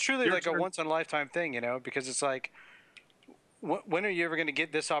 it's truly like a once-in-a-lifetime thing, you know, because it's like, when are you ever going to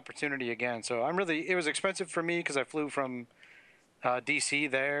get this opportunity again? So it was expensive for me because I flew from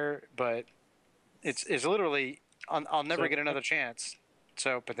DC there, but it's literally, I'll never get another chance.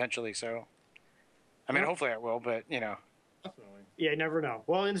 So potentially, I mean, hopefully I will, but you know. Definitely. Yeah, you never know.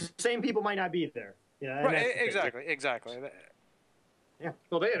 Well, and the same people might not be there. Yeah, right, exactly. Yeah.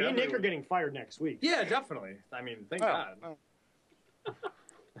 Well, me and Nick are getting fired next week. Yeah, definitely. I mean, thank God.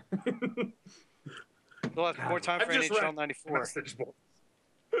 We'll have more time for NHL '94.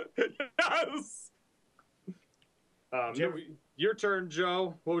 Yes. Your turn,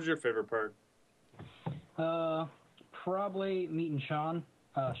 Joe. What was your favorite part? Probably meeting Sean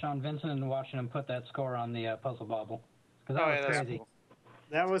Vincent, and watching him put that score on the puzzle bobble. Because that was crazy. Cool.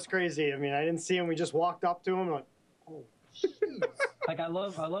 That was crazy. I mean, I didn't see him. We just walked up to him like, oh, jeez. Like I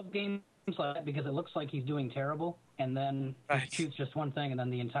love games like that because it looks like he's doing terrible, and then he shoots just one thing, and then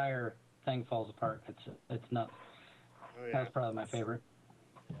the entire thing falls apart. It's nuts. Oh, yeah. That's probably my favorite.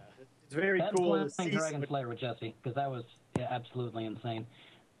 Yeah, it's very cool. And playing Dragon Slayer with Jesse, because that was absolutely insane.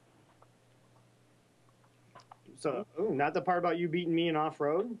 So, not the part about you beating me in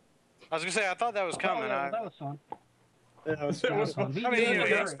off-road? I was gonna say I thought that was coming. That was fun. That was fun. I mean,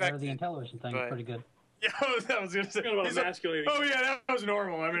 the intelligence thing was pretty good. Yeah, I was going to say. Oh, yeah, that was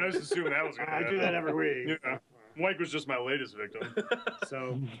normal. I mean, I was assuming that was going to happen. I do that every week. Yeah. Mike was just my latest victim.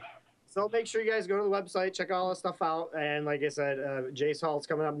 So make sure you guys go to the website, check all this stuff out. And like I said, Jace Hall's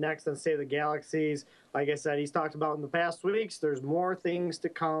coming up next on State of the Galaxies. Like I said, he's talked about in the past weeks. There's more things to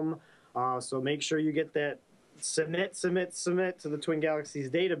come. So make sure you get that submit to the Twin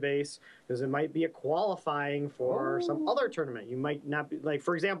Galaxies database, because it might be a qualifying for some other tournament. You might not be, like,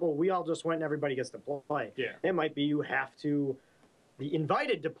 for example, we all just went and everybody gets to play. Yeah. It might be you have to be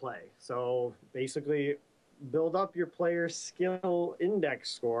invited to play. So basically build up your player skill index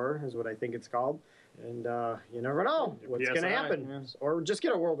score is what I think it's called. And you never know what's going to happen. Yeah. Or just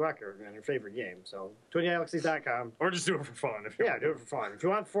get a world record in your favorite game. So twingalaxies.com. Or just do it for fun. Do it for fun. If you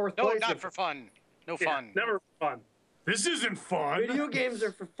want fourth place. No, not for fun. No fun. Never fun. This isn't fun. Video games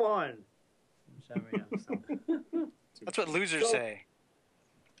are for fun. That's what losers say.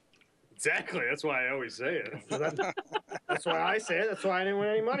 Exactly. That's why I always say it. That's why I say it. That's why I didn't win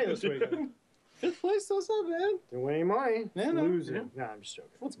any money this weekend. Fifth place still so bad. Didn't win any money. Yeah, losing. Yeah. Nah, I'm just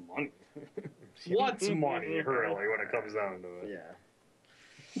joking. What's money? What's money, really, when it comes down to Yeah.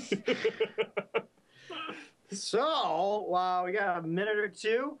 it? So, we got a minute or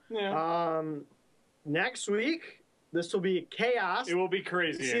two. Yeah. Next week, This will be chaos. It will be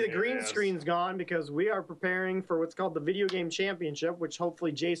crazy. See, the green screen's gone because we are preparing for what's called the Video Game Championship, which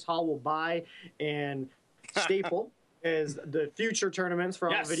hopefully Jace Hall will buy and staple as the future tournaments for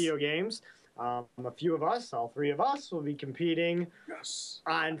all the video games. A few of us, all three of us, will be competing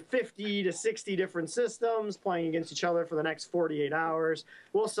on 50 to 60 different systems, playing against each other for the next 48 hours.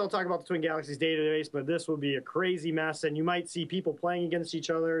 We'll still talk about the Twin Galaxies database, but this will be a crazy mess, and you might see people playing against each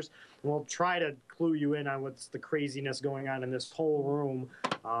other's. We'll try to clue you in on what's the craziness going on in this whole room.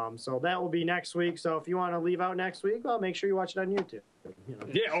 So that will be next week. So if you want to leave out next week, well, make sure you watch it on YouTube. You know.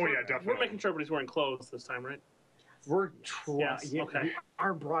 Yeah, oh yeah, definitely. We're making sure everybody's wearing clothes this time, right? We're trying. Yes, okay.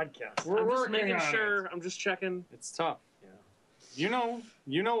 Our broadcast. I'm just making sure. I'm just checking. It's tough. Yeah.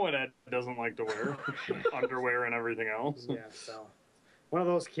 You know what Ed doesn't like to wear? Underwear and everything else. Yeah, so one of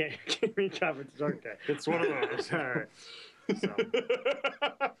those can't be covered. Okay. It's one of those. All right. So.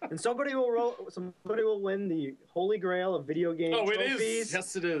 And somebody will win the holy grail of video game trophies. It is.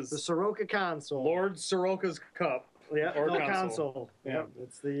 Yes, it is. The Soroka console. Lord Soroka's cup. Yeah, or console. Yeah,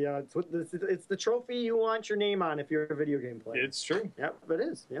 it's the trophy you want your name on if you're a video game player. It's true. Yep, it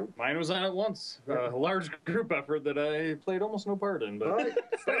is. Yep. Mine was on it once. A large group effort that I played almost no part in, but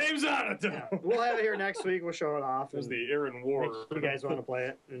the name's on it. Yeah. We'll have it here next week. We'll show it off. It was the Aaron War. If you guys want to play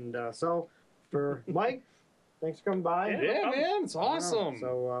it, and so for Mike. Thanks for coming by. Yeah, man, it's awesome.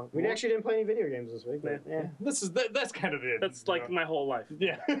 So we actually didn't play any video games this week, but yeah. That's kind of it. That's like my whole life.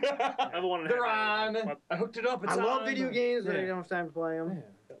 Yeah. I've wanted to They're on. I hooked it up. It's I on. love video games, but I don't have time to play them.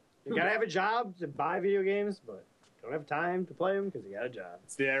 Yeah. You gotta have a job to buy video games, but don't have time to play them because you got a job.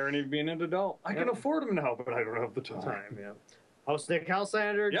 It's the irony of being an adult. I can afford them now, but I don't have the time. Yeah. Host Nick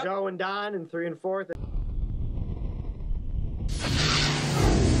Halsander, Joe and Don, and 3 and 4.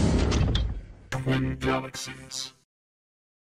 Twin Galaxies.